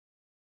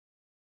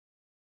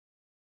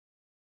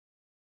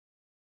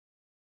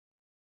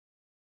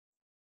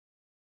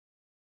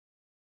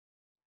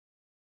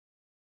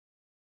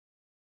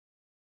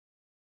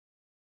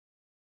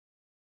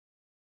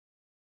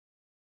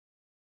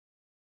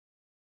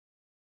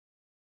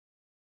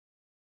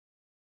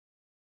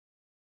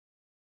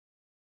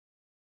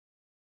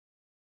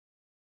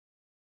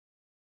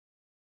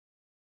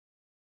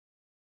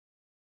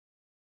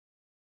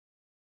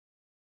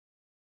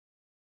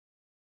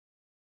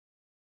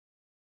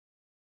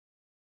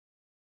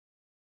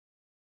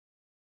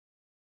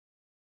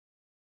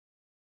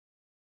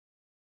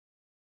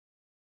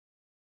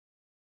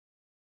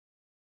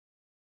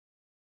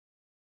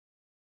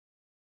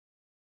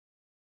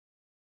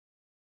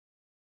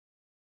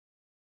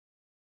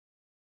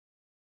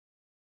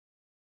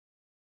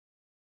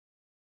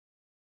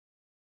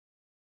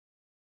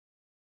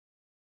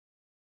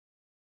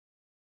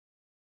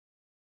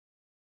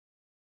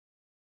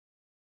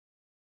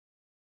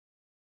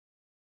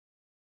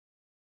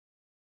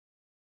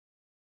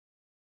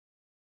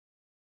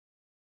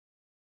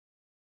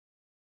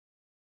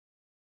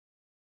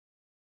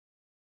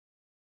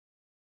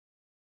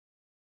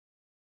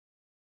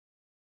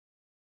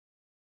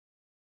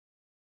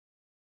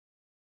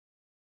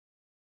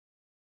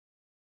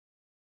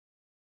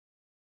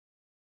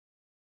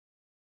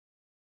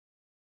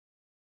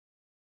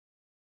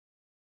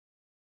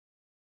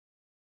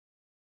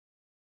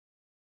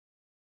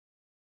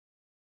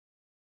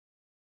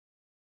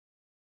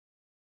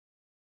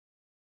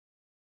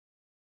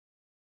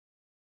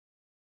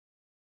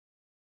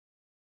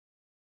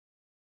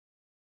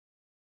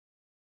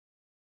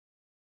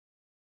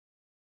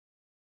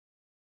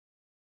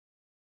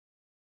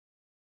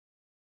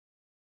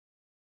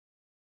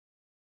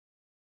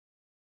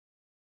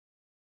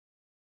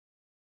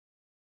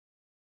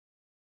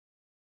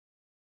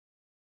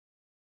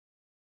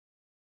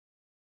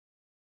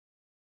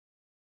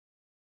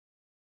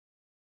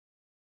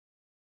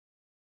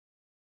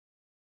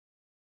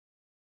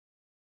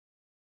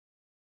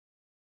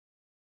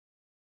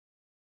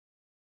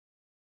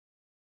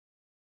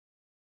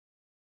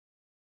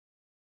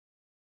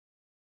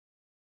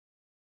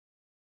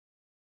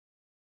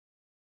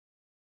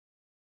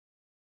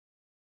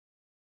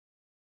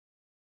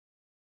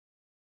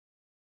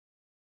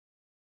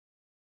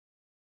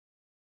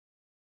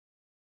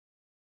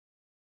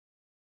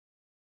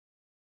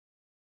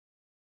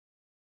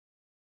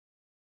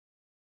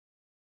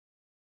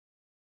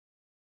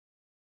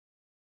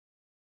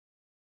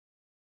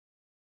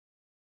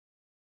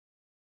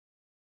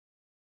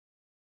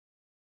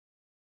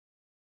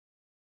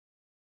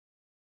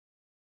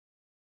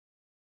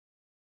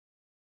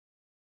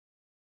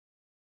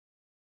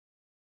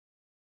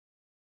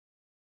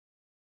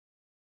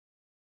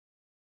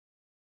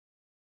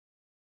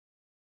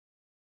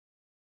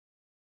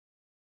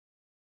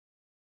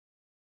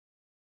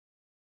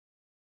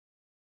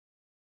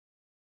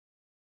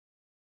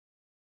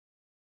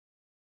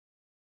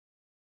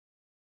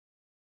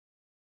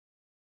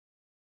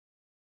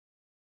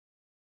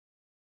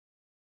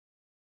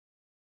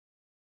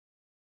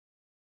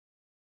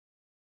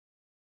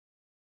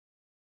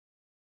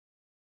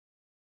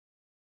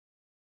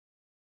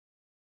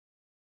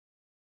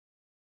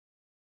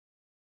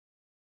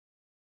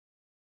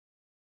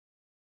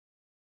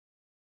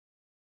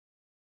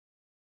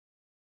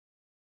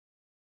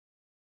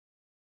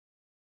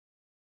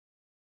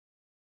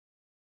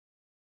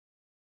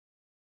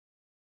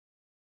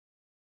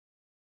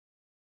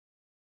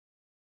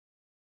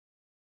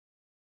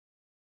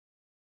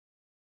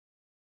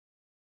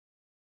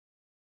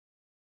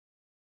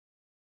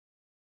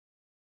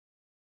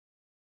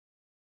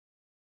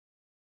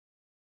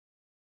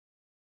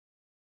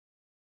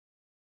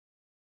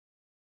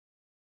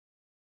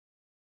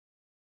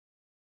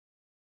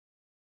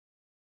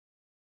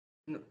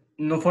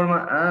 No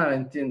forma,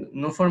 entiendo.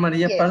 No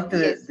formaría Yes, parte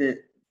yes.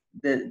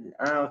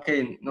 ok.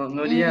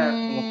 No iría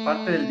como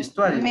parte del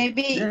vestuario.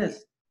 Maybe,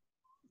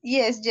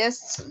 Yes.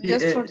 just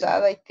for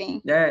that, I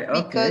think. Yeah,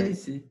 Because ok,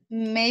 sí.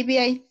 maybe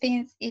I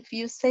think if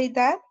you say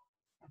that,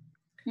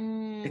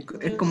 Es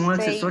you como un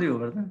say accesorio,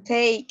 ¿verdad?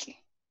 take.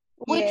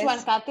 Which Yes,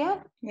 one,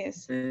 Katia?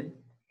 yes. Sí.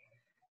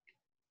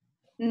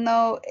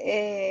 No,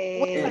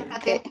 Which one,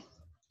 Katia?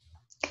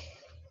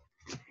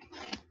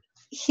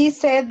 he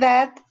said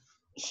that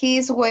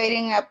he's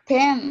wearing a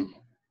pen,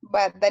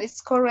 but that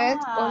is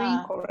correct or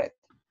Ah. incorrect?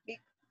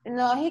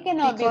 No, he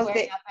cannot be Because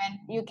wearing a pen.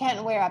 You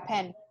can't wear a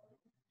pen.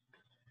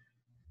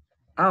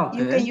 Ok.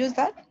 you can use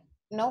that?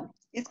 No.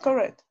 It's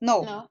correct.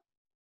 No. No.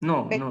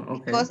 No,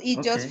 ok. Because it's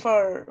ok. just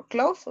for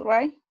clothes,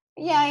 right?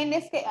 Yeah, in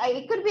this case,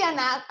 it could be an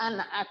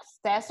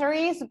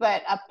accessories,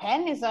 but a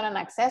pen is not an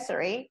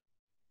accessory.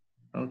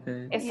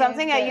 Okay. It's Yes,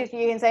 something that you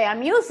can say,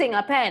 I'm using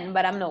a pen,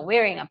 but I'm not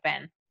wearing a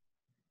pen.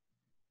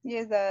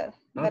 Yes, that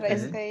I Okay.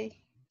 say.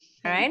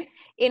 All right.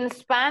 In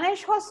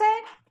Spanish, José,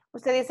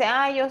 usted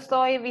dice, yo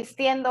estoy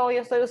vistiendo,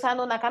 yo estoy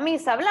usando una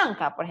camisa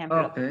blanca, por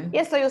ejemplo. Okay. Y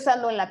estoy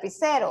usando un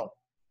lapicero.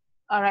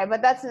 All right,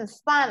 but that's in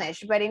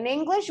Spanish. But in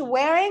English,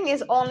 wearing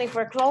is only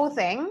for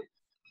clothing,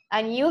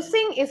 and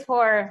using is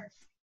for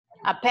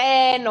a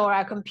pen or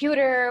a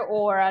computer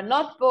or a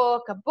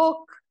notebook, a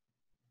book.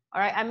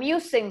 All right, I'm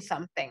using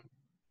something.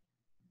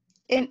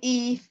 And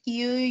if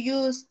you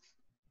use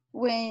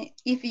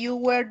if you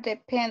wear the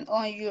pen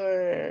on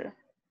your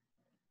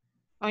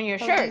How do you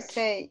shirt,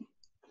 say?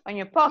 On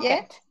your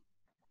pocket.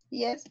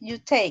 Yes, you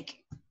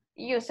take.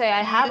 You say,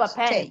 I have a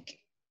pen. Take.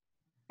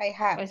 I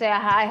have. You say,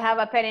 I have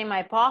a pen in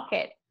my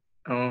pocket.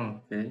 Oh,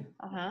 okay.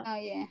 Oh,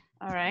 yeah.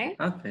 All right.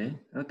 Okay.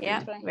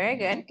 Yeah, very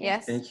good. Okay.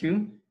 Yes. Thank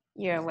you.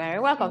 You're very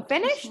welcome.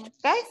 Finished,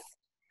 guys?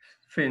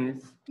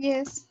 Finished.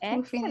 Yes,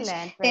 we finished.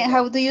 Excellent. And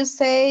how do you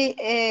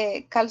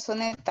say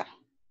calzoneta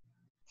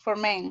for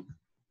men?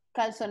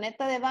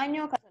 Calzoneta de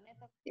baño.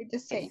 It's the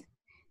same.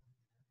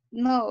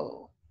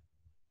 No.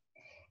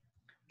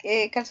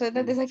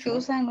 Calzonetas de esas que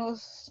usan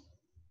los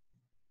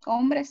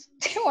hombres.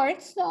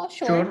 Shorts, no,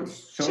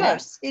 shorts.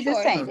 Shorts, it's the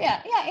same.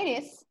 Yeah,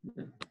 it is.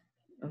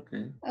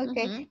 Okay.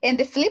 Okay. And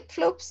the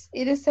flip-flops,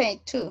 it's the same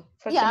too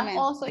for the men.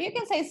 Also, you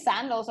can say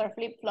sandals or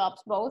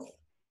flip-flops, both.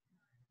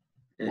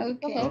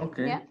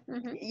 Okay. Yeah.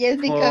 Yes,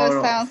 because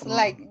it sounds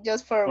like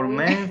just for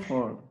women.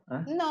 Men,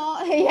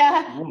 No,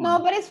 yeah. Woman. No,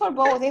 but it's for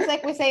both. It's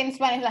like we say in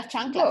Spanish, las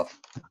chanclas. Both.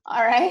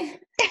 All right.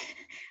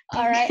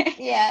 All right.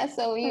 Yeah,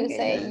 so you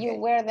say you okay.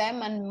 wear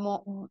them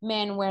and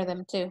men wear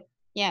them too.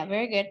 Yeah,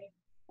 very good.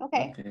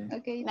 Okay.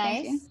 Okay,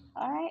 Nice. thank you.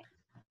 All right.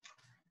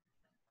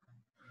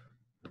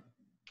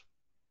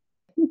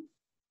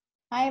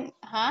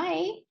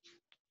 Hi.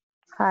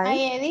 Hi,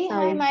 Eddie.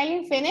 Hi,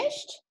 Miley.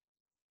 Finished?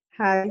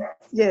 Hi.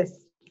 Yes.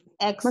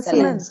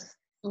 Excellent.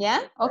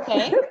 Yeah,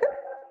 okay.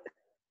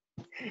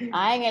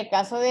 En el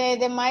caso de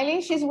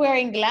Miley, she's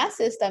wearing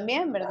glasses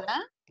también, ¿verdad?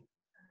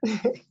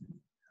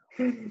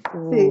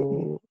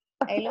 Sí.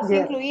 Ahí los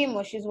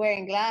incluimos. She's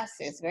wearing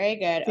glasses. Very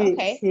good. Sí,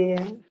 Okay.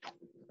 sí.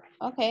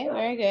 Okay,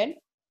 very good.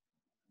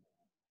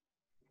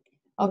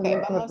 Okay,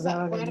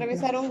 voy a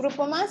revisar un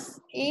grupo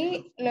más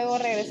y luego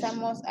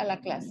regresamos a la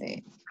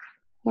clase.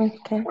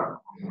 Okay.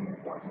 No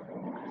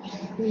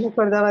me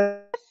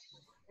acordaba.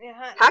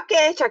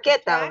 Jaque,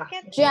 chaqueta.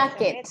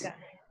 Jacket.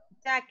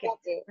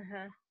 Jacket.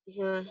 Ajá.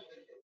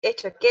 Es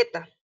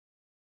chaqueta.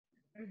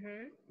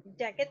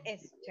 Jacket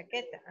es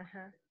chaqueta.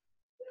 Ajá.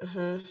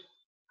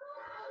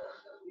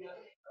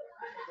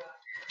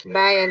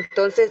 Vaya,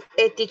 entonces,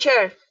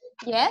 teacher.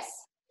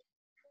 Yes.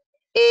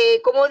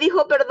 ¿Cómo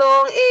dijo,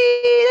 perdón,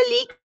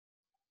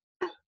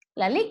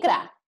 La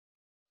licra.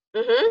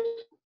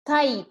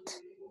 Tight.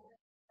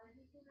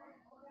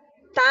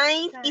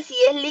 Tight. ¿Y si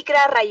es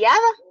licra rayada?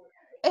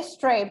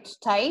 Striped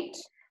tight.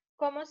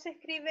 ¿Cómo se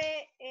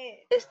escribe?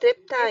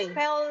 Strip tight.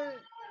 Spell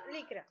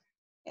licra.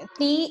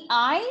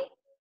 T-I.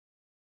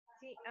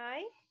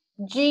 T-I.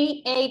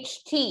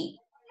 G-H-T.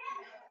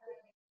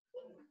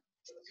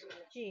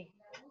 G.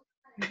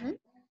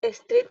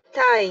 Strip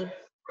tight.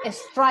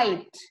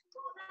 Striped.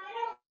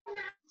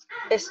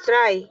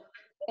 Stripe.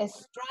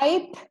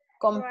 Stripe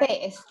con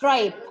P.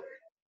 Stripe.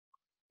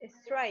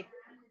 Stripe.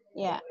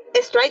 Yeah.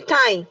 Stripe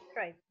tight.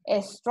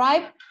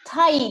 Stripe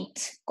tight.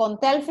 Con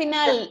T al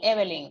final,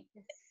 Evelyn.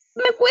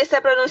 Me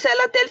cuesta pronunciar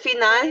la T al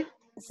final.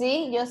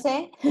 Sí, yo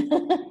sé.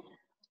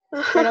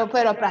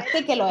 pero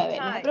practíquelo, Evelyn.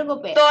 No se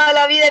preocupe. Toda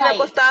la vida me ha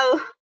costado.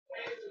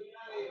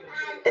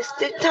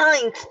 Strip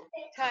tight.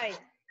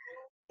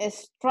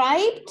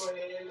 Striped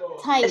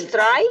tight.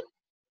 Stripe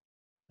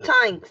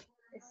tight.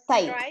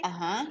 Tight.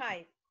 Ajá.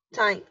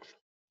 Tight.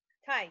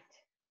 Tight.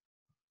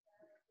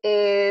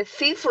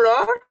 Fifth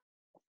floor.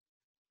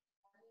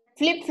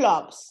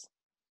 Flip-flops.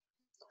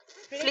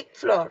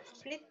 Flip-flop.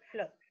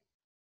 Flip-flop.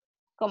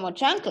 Como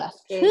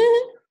chanclas.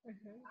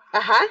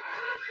 Ajá.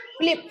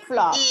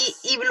 Flip-flops.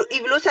 ¿Y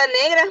blusa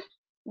negra?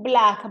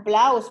 Black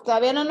blouse.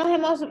 Todavía no nos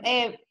hemos... no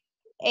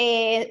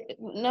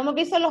hemos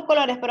visto los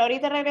colores, pero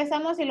ahorita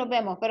regresamos y los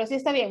vemos. Pero sí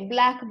está bien.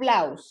 Black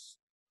blouse.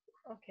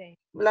 Okay.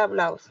 Black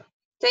blouse.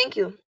 Thank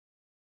you.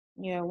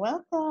 You're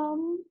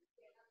welcome.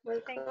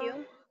 Thank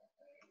you.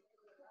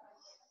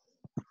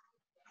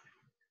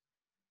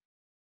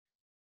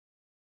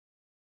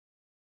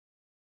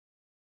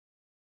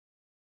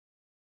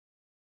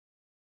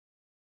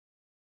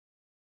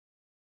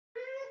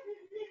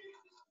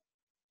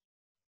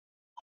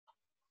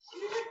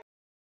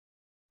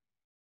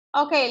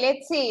 Okay,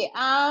 let's see.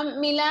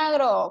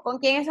 Milagro, ¿con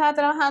quién estaba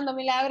trabajando?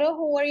 Milagro,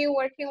 who were you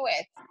working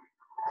with?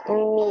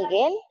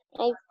 Miguel,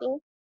 I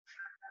think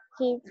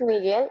he's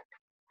Miguel.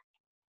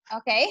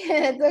 Okay,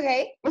 it's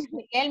okay.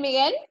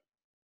 Miguel.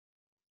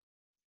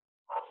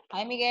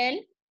 Hi,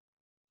 Miguel.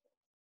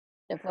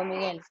 Se fue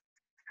Miguel.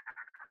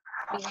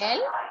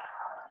 Miguel.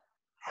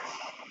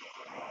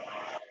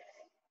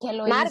 ¿Qué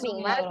lo hizo,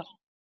 Milagro?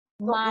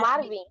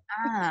 Marvin.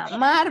 Ah,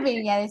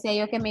 Marvin. Ya decía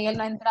yo que Miguel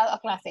no ha entrado a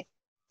clase.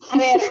 A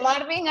ver,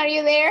 Marvin, are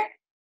you there?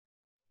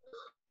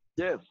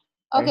 Yes.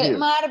 Okay,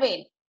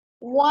 Marvin.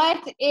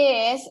 What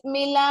is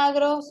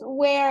Milagros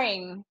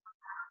wearing?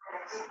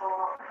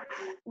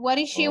 What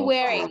is she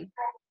wearing?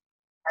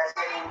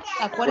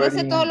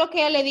 Acuérdese todo lo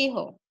que ella le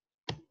dijo.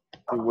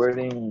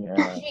 Wearing.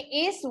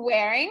 She is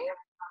wearing.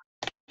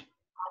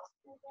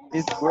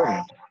 He's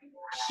wearing.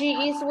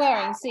 She is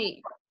wearing,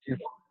 sí.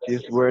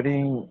 She's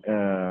wearing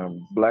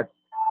black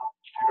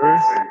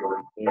shirt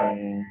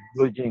and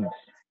blue jeans.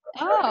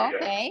 Oh,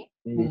 okay.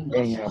 And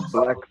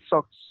black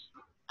socks.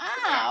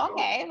 Ah,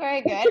 okay,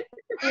 very good.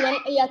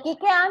 ¿Y aquí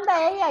qué anda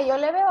ella? Yo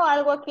le veo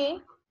algo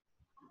aquí.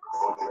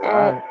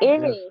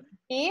 Earrings.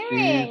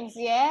 Earrings,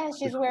 yes,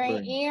 she's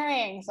wearing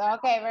earrings.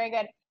 Okay, very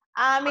good.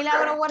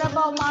 Milagro, what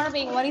about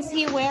Marvin? What is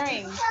he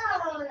wearing?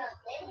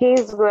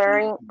 He's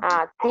wearing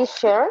a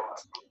t-shirt,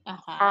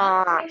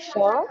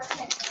 shorts,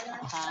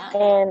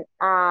 and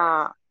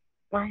I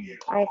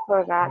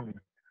forgot.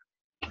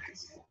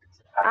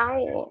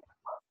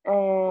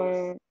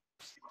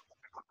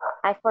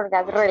 I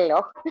forgot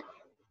reloj.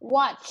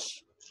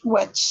 Watch.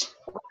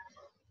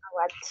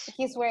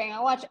 He's wearing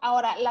a watch.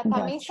 Ahora, la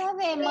camisa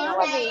de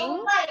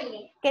Marvin,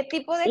 ¿qué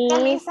tipo de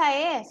camisa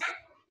es?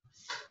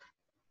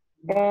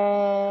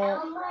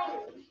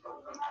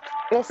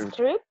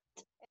 Strip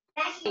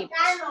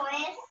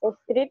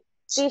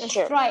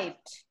t-shirt.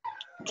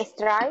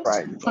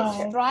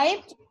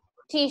 Striped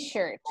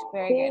t-shirt.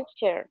 Very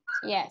good.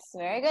 Yes,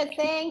 very good.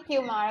 Thank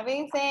you,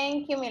 Marvin.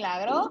 Thank you,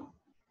 Milagro.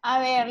 A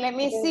ver, let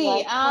me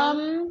see.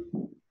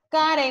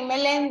 Karen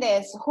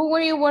Melendez, who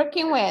were you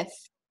working with?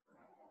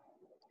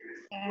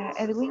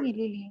 Edwin y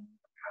Lilian.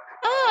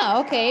 Ah,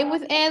 okay,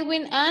 with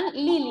Edwin and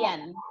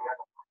Lilian.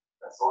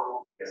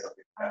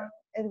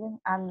 Edwin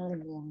and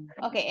Lilian.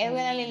 Okay,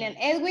 Edwin and Lilian.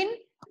 Edwin,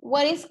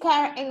 what is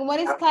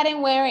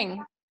Karen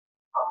wearing?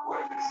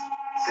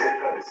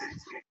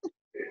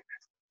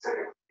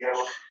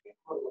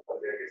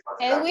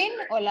 Edwin,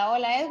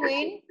 hola,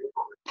 Edwin.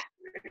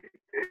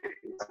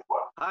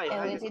 Hi.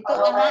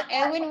 Edwincito,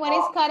 Edwin, what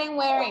is Karen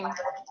wearing?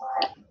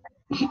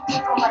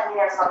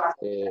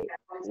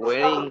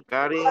 Wearing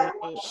Karen.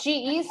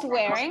 She is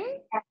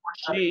wearing.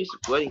 She's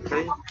wearing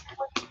Karen.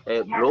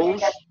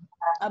 Blouse.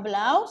 A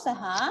blouse,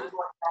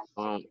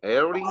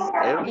 Earrings.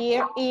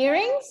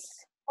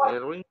 Earrings.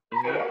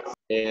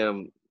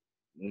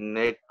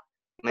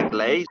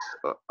 Necklace.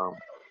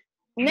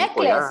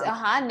 Necklace,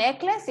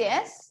 necklace,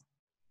 yes.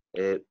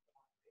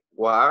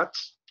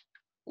 Watch.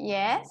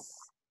 Yes.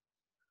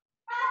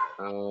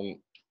 And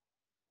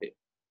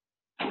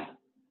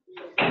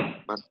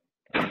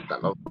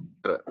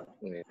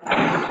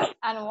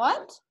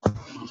what?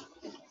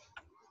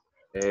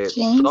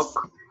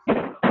 Sock.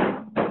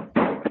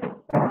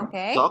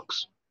 Okay.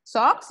 Socks.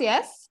 Socks,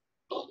 yes.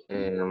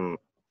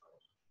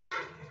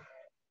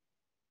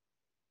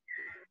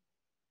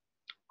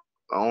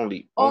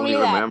 Only that.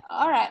 Remember.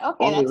 All right.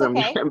 Okay, Only that's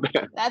okay. remember.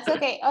 That's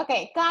okay.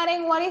 Okay,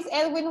 Karen, what is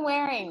Edwin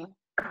wearing?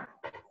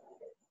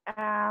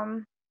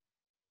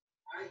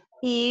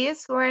 He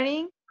is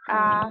wearing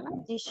a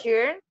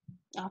t-shirt.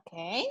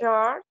 Okay.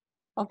 Short.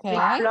 Okay.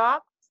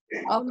 Flip-flops.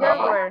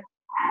 Underwear.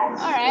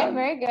 All right,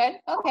 very good.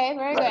 Okay,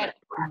 very good.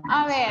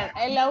 A ver,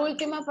 en la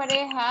última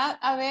pareja,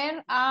 a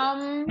ver,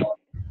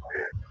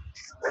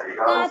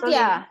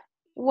 Katia,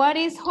 what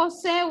is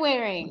Jose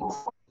wearing?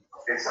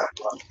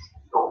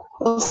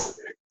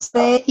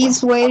 Jose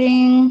is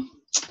wearing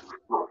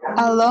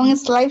a long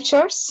sleeve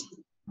shorts.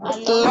 A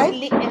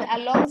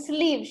long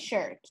sleeve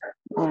shirt.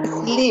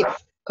 Sleeve.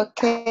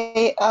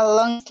 Okay, a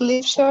long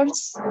sleeve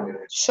shorts,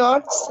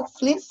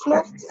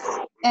 flip-flops,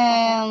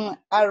 and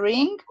a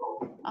ring,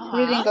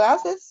 reading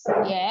glasses.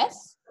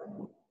 Yes.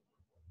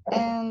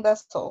 And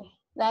that's all.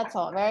 That's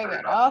all. Very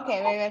good.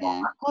 Okay, very good.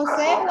 Yeah.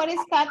 Jose, what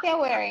is Katia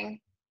wearing?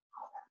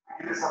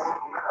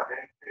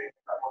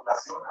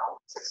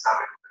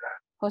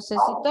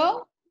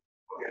 Josecito?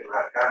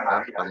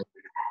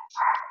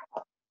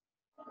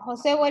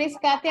 Jose, what is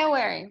Katia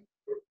wearing?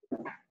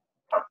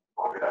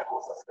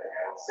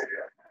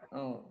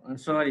 Oh, I'm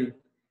sorry.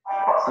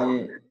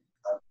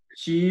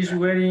 She's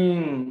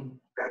wearing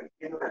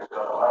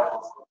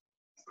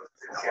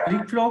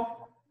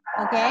flip-flop.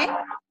 Okay.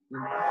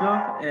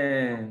 Flip-flop,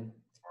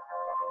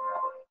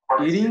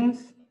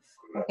 earrings,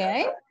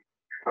 Okay.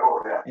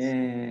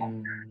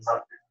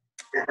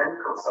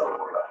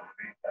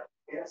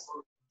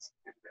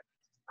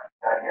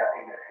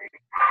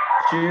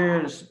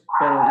 Cheers,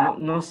 pero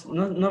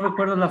no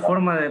recuerdo la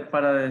forma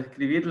para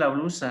describir la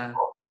blusa.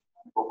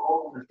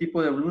 El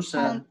tipo de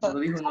blusa, lo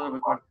dijo, no lo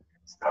recuerdo.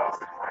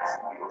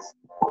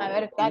 A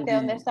ver, Katia,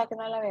 ¿dónde está? Que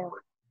no la veo.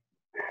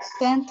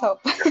 Tank top.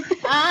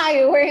 Ah,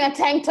 you're wearing a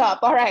tank top.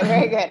 All right,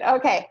 very good.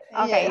 Okay,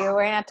 okay, Yes. you're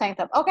wearing a tank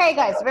top. Okay,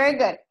 guys, very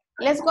good.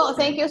 Let's go.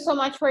 Thank you so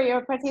much for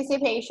your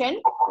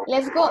participation.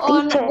 Let's go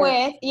on Teacher.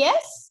 with,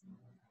 yes?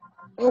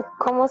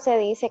 ¿Cómo se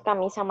dice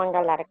camisa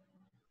manga larga?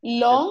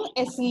 Long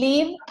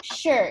sleeve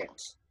shirt.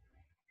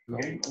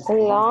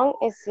 Long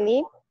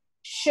sleeve.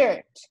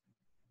 Shirt.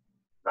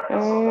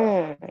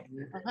 Mm.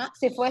 Ajá.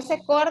 Si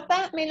fuese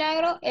corta,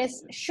 Milagro,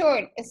 es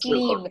short,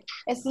 sleeve.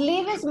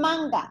 Sleeve es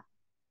manga.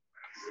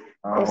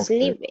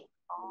 Sleeve.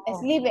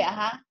 Sleeve,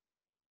 ajá.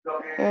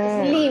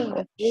 Mm.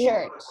 Sleeve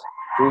shirt.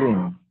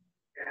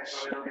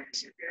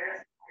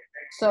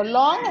 So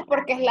long es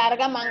porque es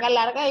larga, manga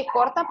larga, y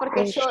corta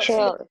porque es short.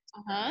 Short.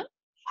 Ajá.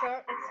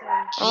 Short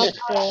sleeve.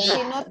 Okay.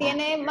 Si no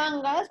tiene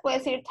mangas, puede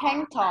decir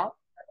tank top.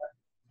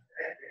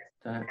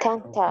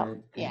 Tank top.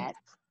 Yes.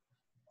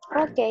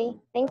 Okay.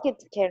 Thank you,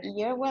 teacher.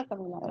 You're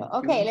welcome, Milagro.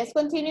 Okay, let's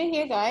continue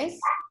here, guys.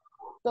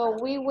 So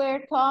we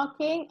were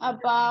talking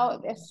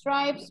about the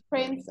stripes,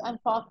 prints, and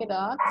polka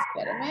dots.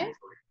 Espérame.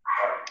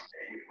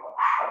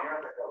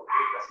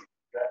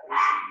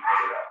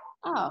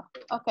 Oh,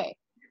 okay.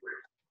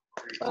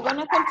 We're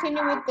gonna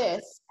continue with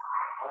this.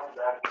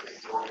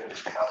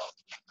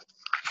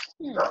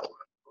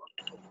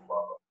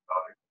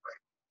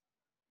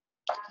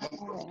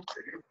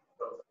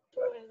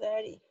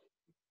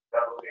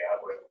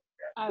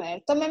 A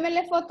ver,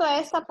 tómemele foto a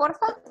esta,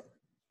 porfa.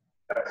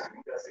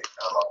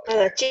 A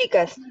las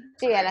chicas.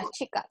 Sí, a las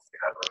chicas.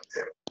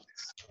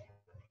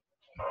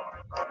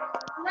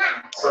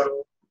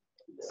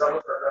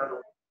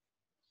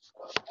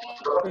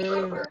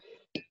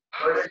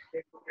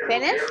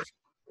 Finished?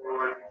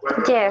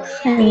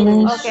 Yes.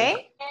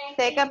 Okay.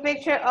 Take a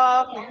picture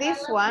of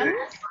this one.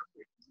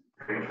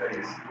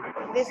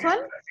 This one?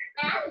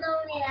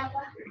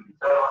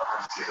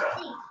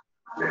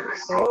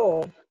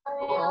 Oh.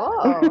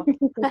 Oh.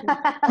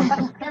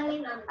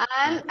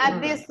 And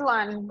at this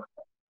one.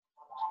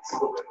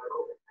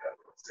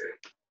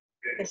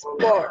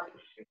 Sport.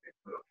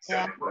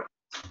 Yeah.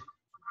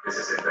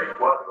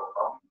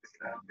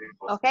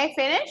 Okay,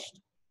 finished?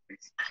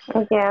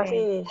 Yes.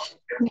 Finish.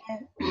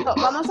 So,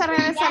 vamos a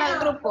regresar al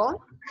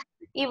grupo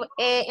y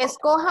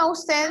escoja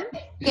usted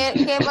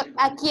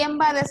a quién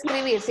va a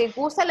describir. Si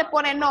gusta le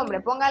pone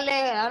nombre,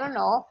 póngale, I don't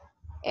know,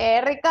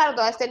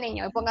 Ricardo a este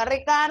niño. Y ponga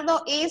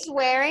Ricardo is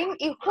wearing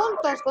y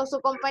juntos con su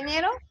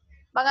compañero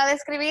van a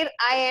describir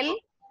a él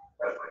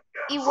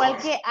igual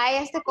que a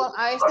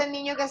este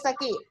niño que está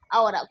aquí.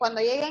 Ahora,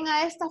 cuando lleguen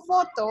a esta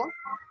foto,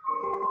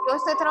 yo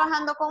estoy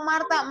trabajando con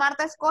Marta,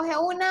 Marta escoge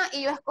una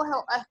y yo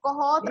escojo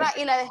otra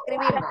y la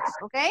describimos,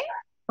 ¿ok?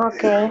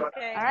 Okay.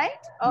 All right?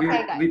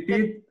 Okay, guys.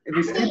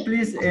 Repeat,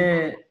 please.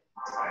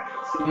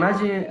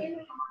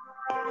 Imagine.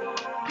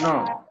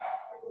 No.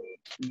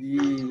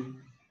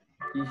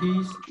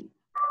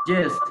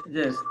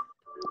 Yes.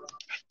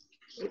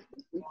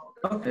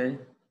 Okay.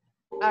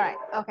 All right,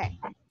 okay.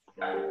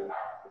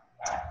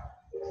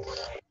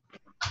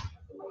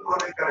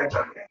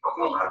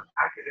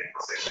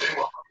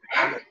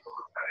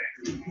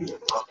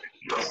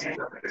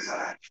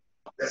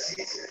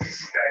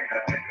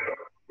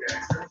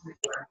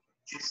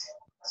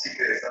 Así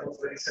que estamos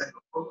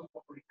revisando cómo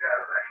publicar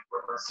la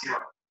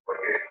información,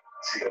 porque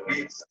si lo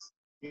piensas,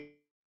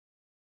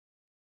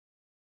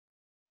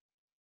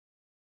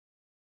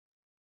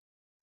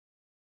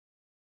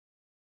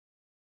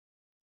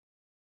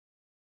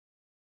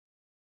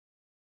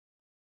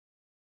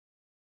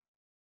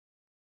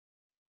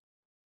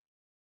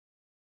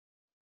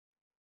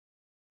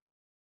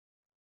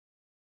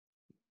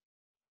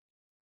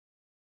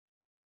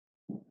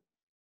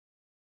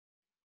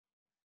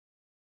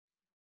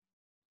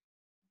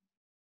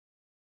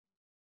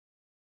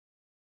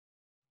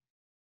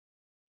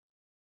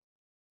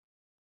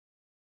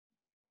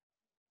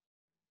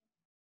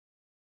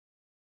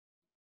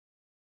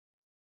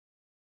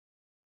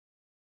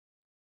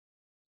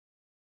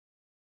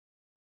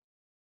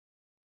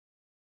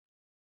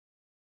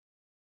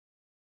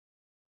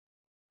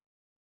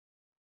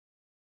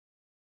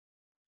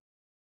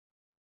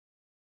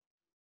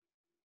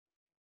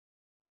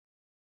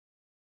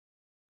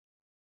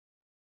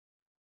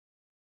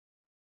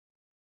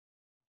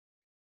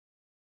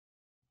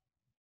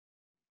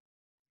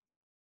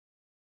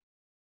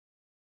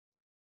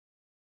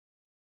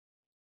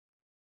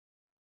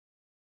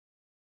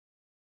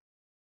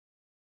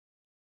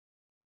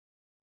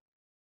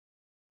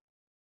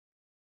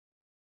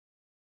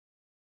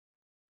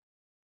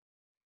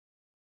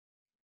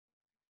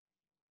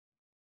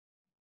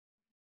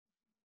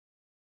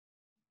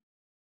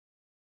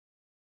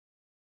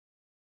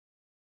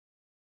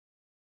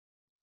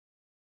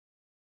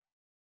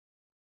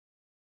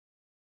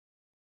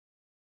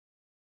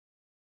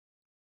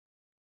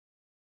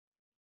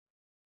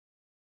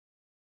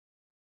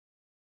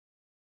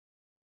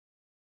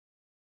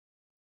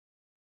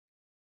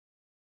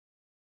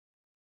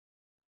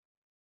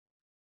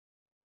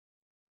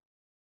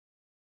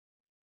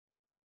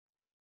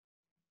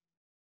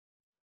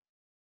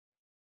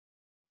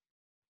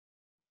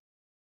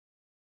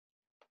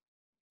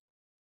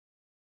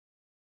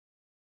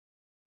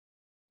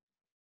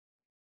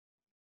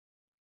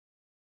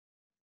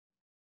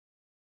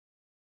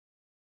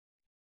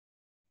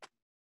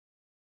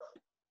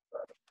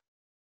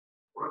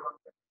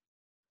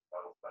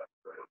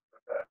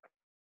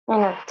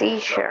 And a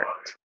t-shirt.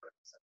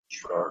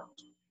 Short.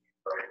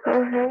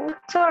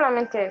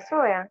 Solamente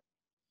eso, vean.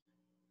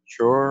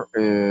 Short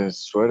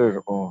es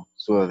suéter o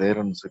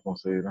sudadera, no sé cómo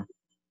se dirá.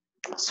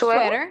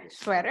 Sweater.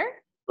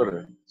 Sweater.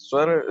 Suéter.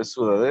 ¿Suéter es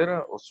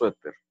sudadera o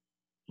suéter?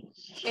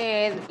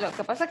 Lo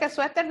que pasa es que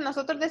suéter,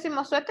 nosotros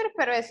decimos suéter,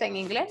 pero es en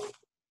inglés.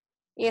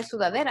 Y es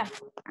sudadera.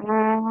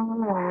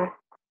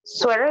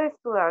 Suéter de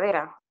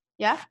sudadera.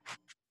 ¿Ya?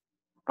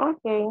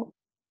 Ok.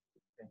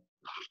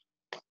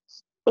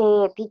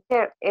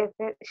 Teacher, ¿es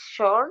de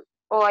short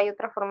o hay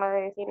otra forma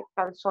de decir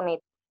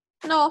calzonete?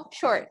 No,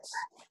 shorts.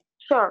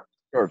 Short.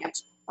 Short.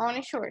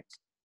 Only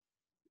shorts.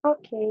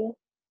 Ok.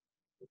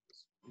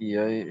 Y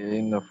hay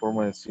una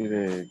forma de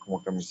decir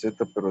como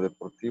camiseta, pero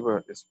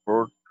deportiva,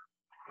 sport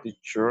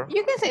t-shirt.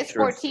 You can say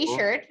sport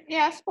t-shirt.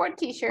 Yeah, sport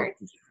t-shirt.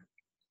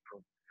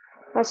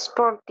 A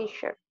sport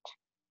t-shirt.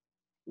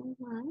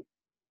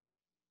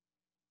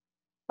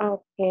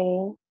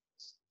 Ok.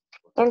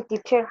 And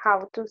teacher,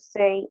 how to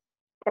say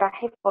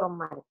traje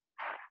formal.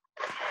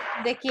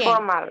 ¿De quién?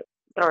 Formal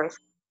dress.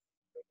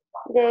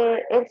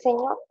 De el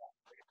señor.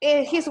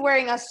 He's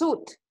wearing a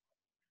suit.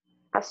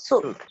 A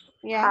suit.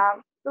 Yeah.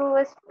 How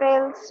to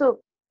spell suit.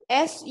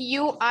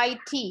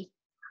 S-U-I-T.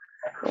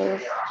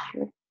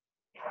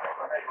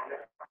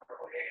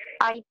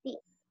 I-T.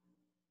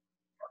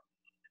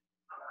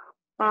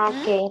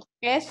 Okay.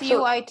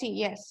 S-U-I-T,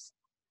 yes.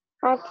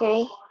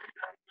 Okay.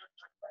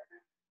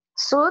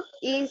 Suit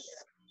is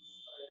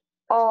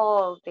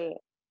all the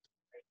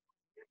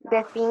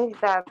things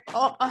that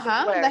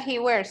that he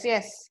wears,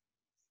 yes.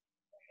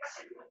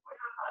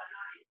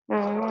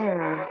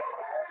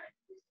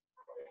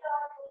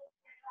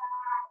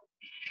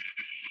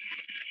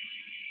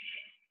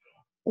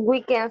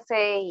 We can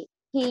say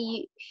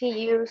he's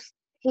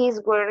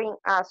wearing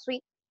a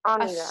suit.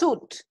 A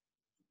suit.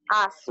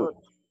 A suit.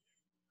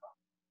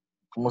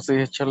 ¿Cómo se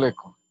dice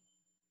chaleco?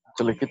 El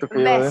chalequito que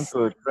lleva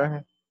dentro del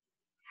traje.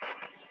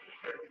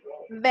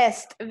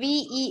 Vest.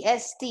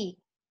 V-E-S-T.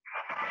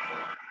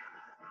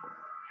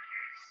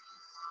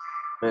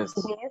 Vest.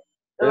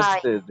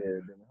 Like,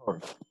 de mejor.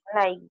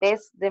 Like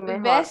vest de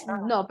mejor. Vest,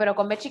 no, pero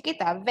con B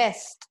chiquita.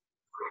 Vest.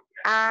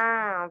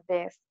 Ah,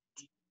 vest.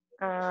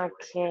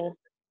 Okay.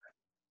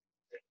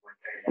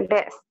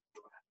 Vest.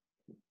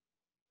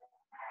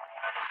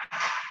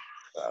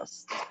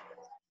 Vest.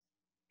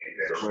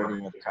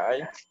 Wearing a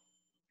tie.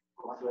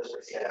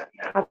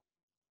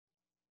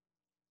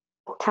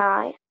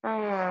 Tie.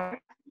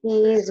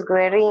 He's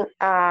wearing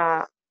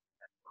a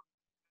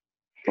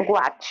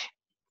watch.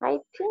 I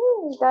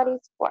think that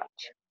is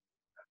watch.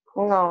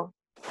 No,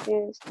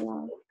 it's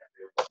not.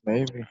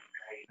 Maybe.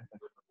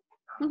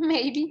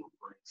 Maybe.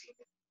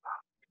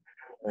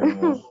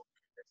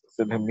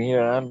 Se le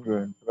mira algo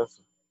en el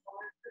brazo.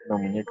 La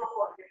muñeca.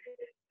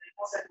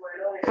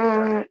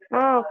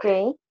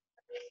 Okay.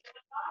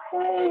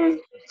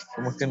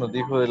 ¿Cómo es que nos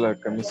dijo de la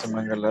camisa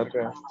manga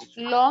larga?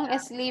 Long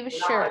sleeve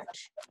shirt.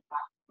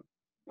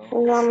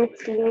 Long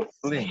sleeve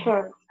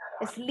shirt.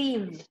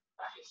 Sleeve.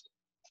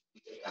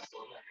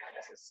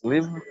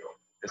 Sleeve.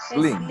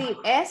 Slim. Sleeve.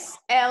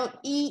 S-L-E-E-V-E.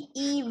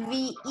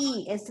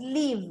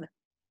 Sleeve.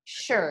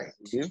 Shirt.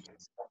 Sleeve.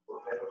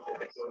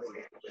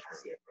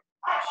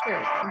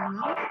 Shirt.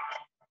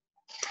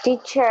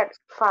 Teacher,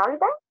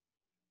 falda?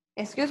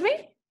 Excuse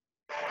me?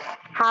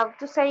 How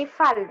to say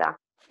falda?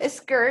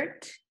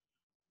 Skirt.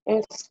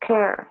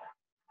 Scare.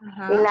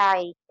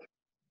 Like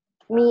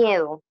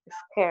miedo.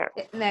 Scare.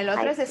 El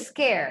otro es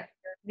scare.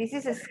 This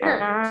is a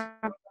skirt.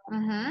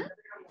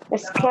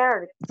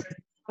 Skirt.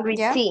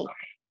 With T.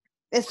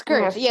 A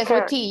skirt. Yes,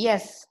 with T.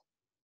 Yes.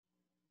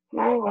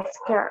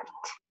 Skirt.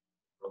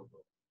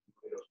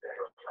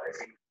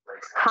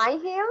 High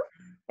heel.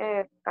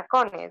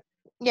 Tacones.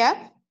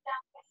 Yeah.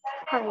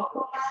 High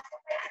heel.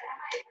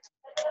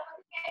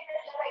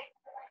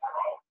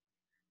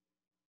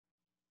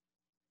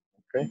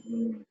 Ok.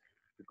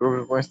 Yo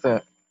creo que con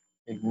esta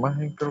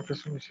imagen creo que es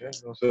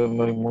suficiente. No sé,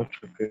 no hay mucho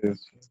que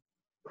decir.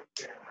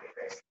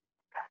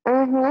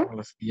 A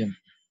la siguiente.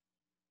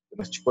 De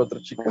las 4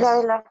 chicas.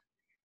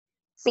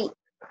 Sí.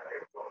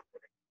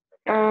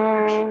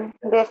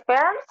 The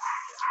first,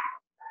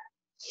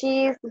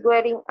 she's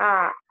wearing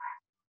a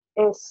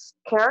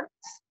skirt.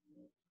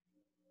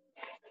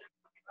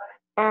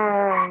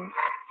 A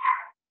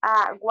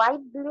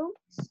white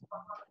blouse.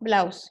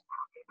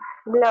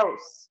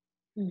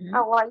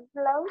 A white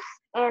blouse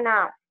and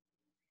a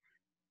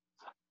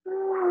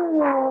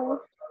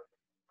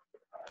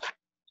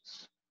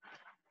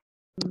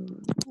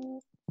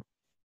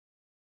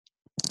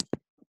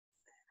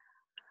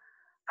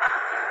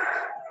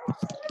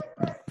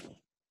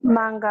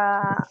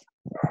manga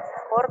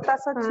corta,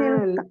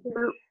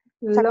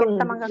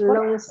 chaqueta manga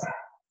corta.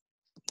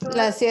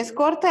 La si es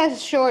corta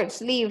es short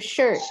sleeve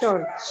shirt.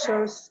 Short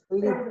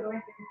sleeve.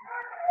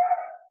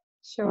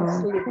 Short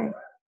sleeve.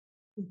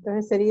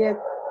 Entonces sería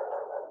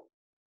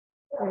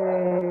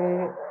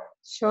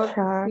short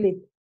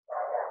sleeve.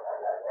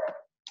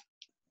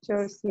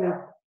 Short sleeve.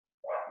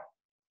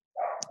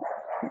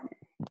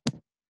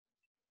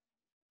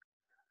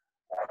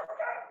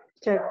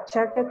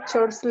 Jacket,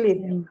 short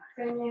sleeve.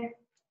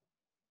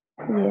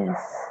 Yes.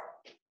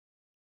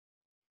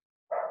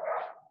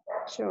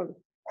 Short.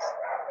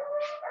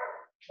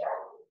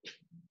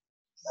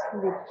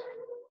 Sleeve.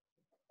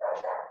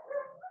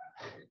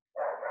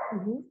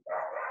 Mhm.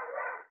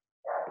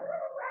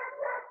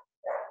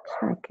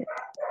 Jacket.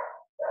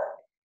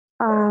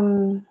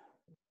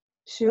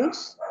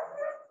 Shoes.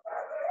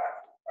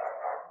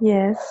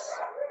 Yes.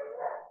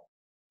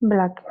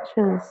 Black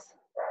shoes.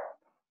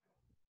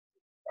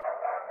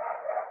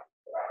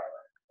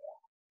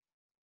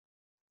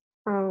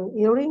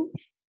 Earring.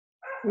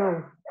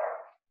 No.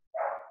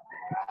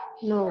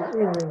 No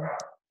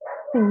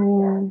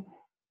earring.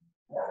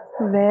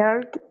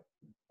 Verde.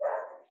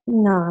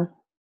 No.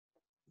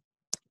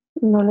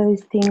 No le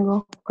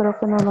distingo. Creo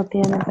que no lo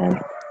tiene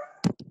verde.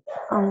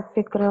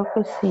 Aunque creo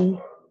que sí.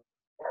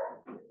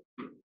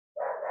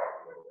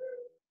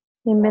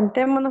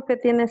 Inventémonos que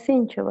tiene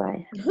cincho,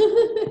 vaya.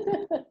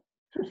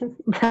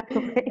 Black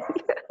veil.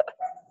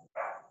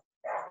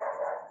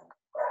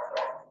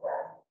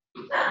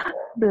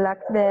 Black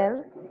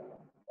veil.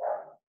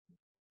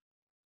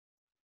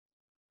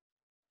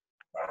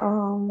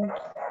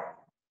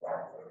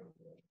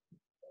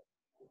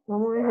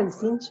 ¿Cómo es el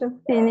cincho?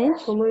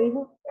 Finish. ¿Cómo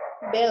dijo?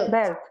 Belt.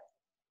 Belt.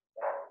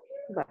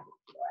 Va.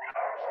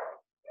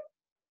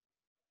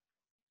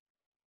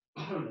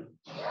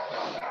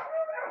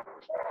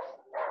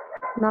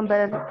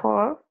 Number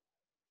 4.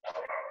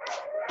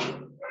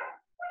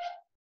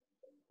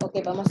 Ok,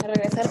 vamos a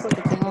regresar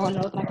porque tengo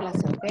la otra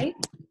clase, ¿ok?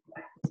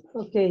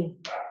 Ok.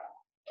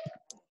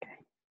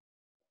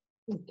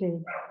 Ok.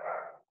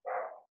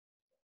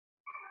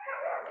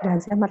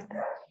 Gracias,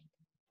 Marta.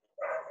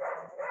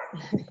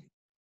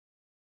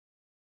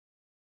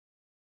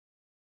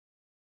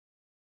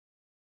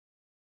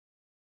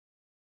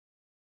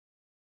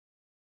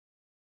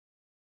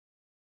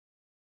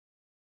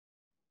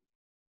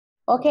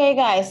 Okay,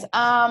 guys,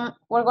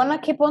 we're gonna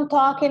keep on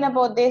talking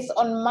about this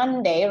on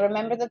Monday.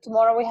 Remember that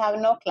tomorrow we have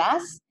no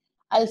class.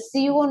 I'll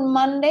see you on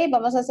Monday.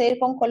 Vamos a seguir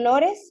con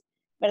colores,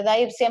 ¿verdad?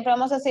 Y siempre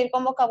vamos a seguir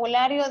con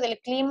vocabulario del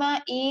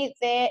clima y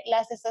de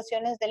las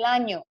estaciones del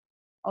año,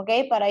 ¿ok?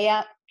 Para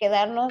ya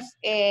quedarnos,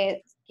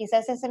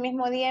 quizás ese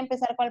mismo día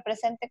empezar con el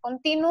presente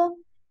continuo,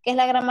 que es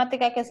la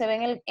gramática que se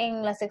ve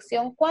en la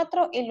sección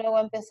 4 y luego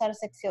empezar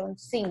sección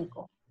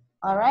 5.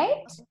 All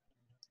right?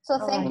 So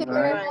thank you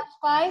very much,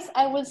 guys.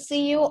 I will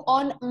see you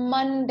on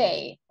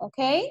Monday,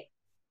 okay?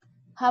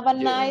 Have a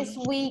nice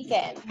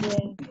weekend.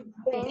 Si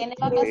tiene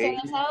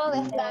vacaciones sábado,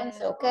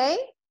 descanse, okay?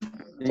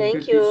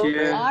 Thank you.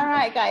 All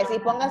right, guys. Y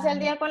pónganse al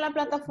día con la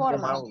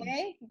plataforma,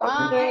 okay?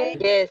 Bye.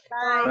 Yes.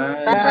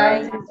 Bye.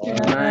 Bye.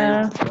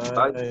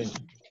 Bye. Bye.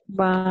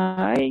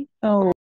 Bye. Oh.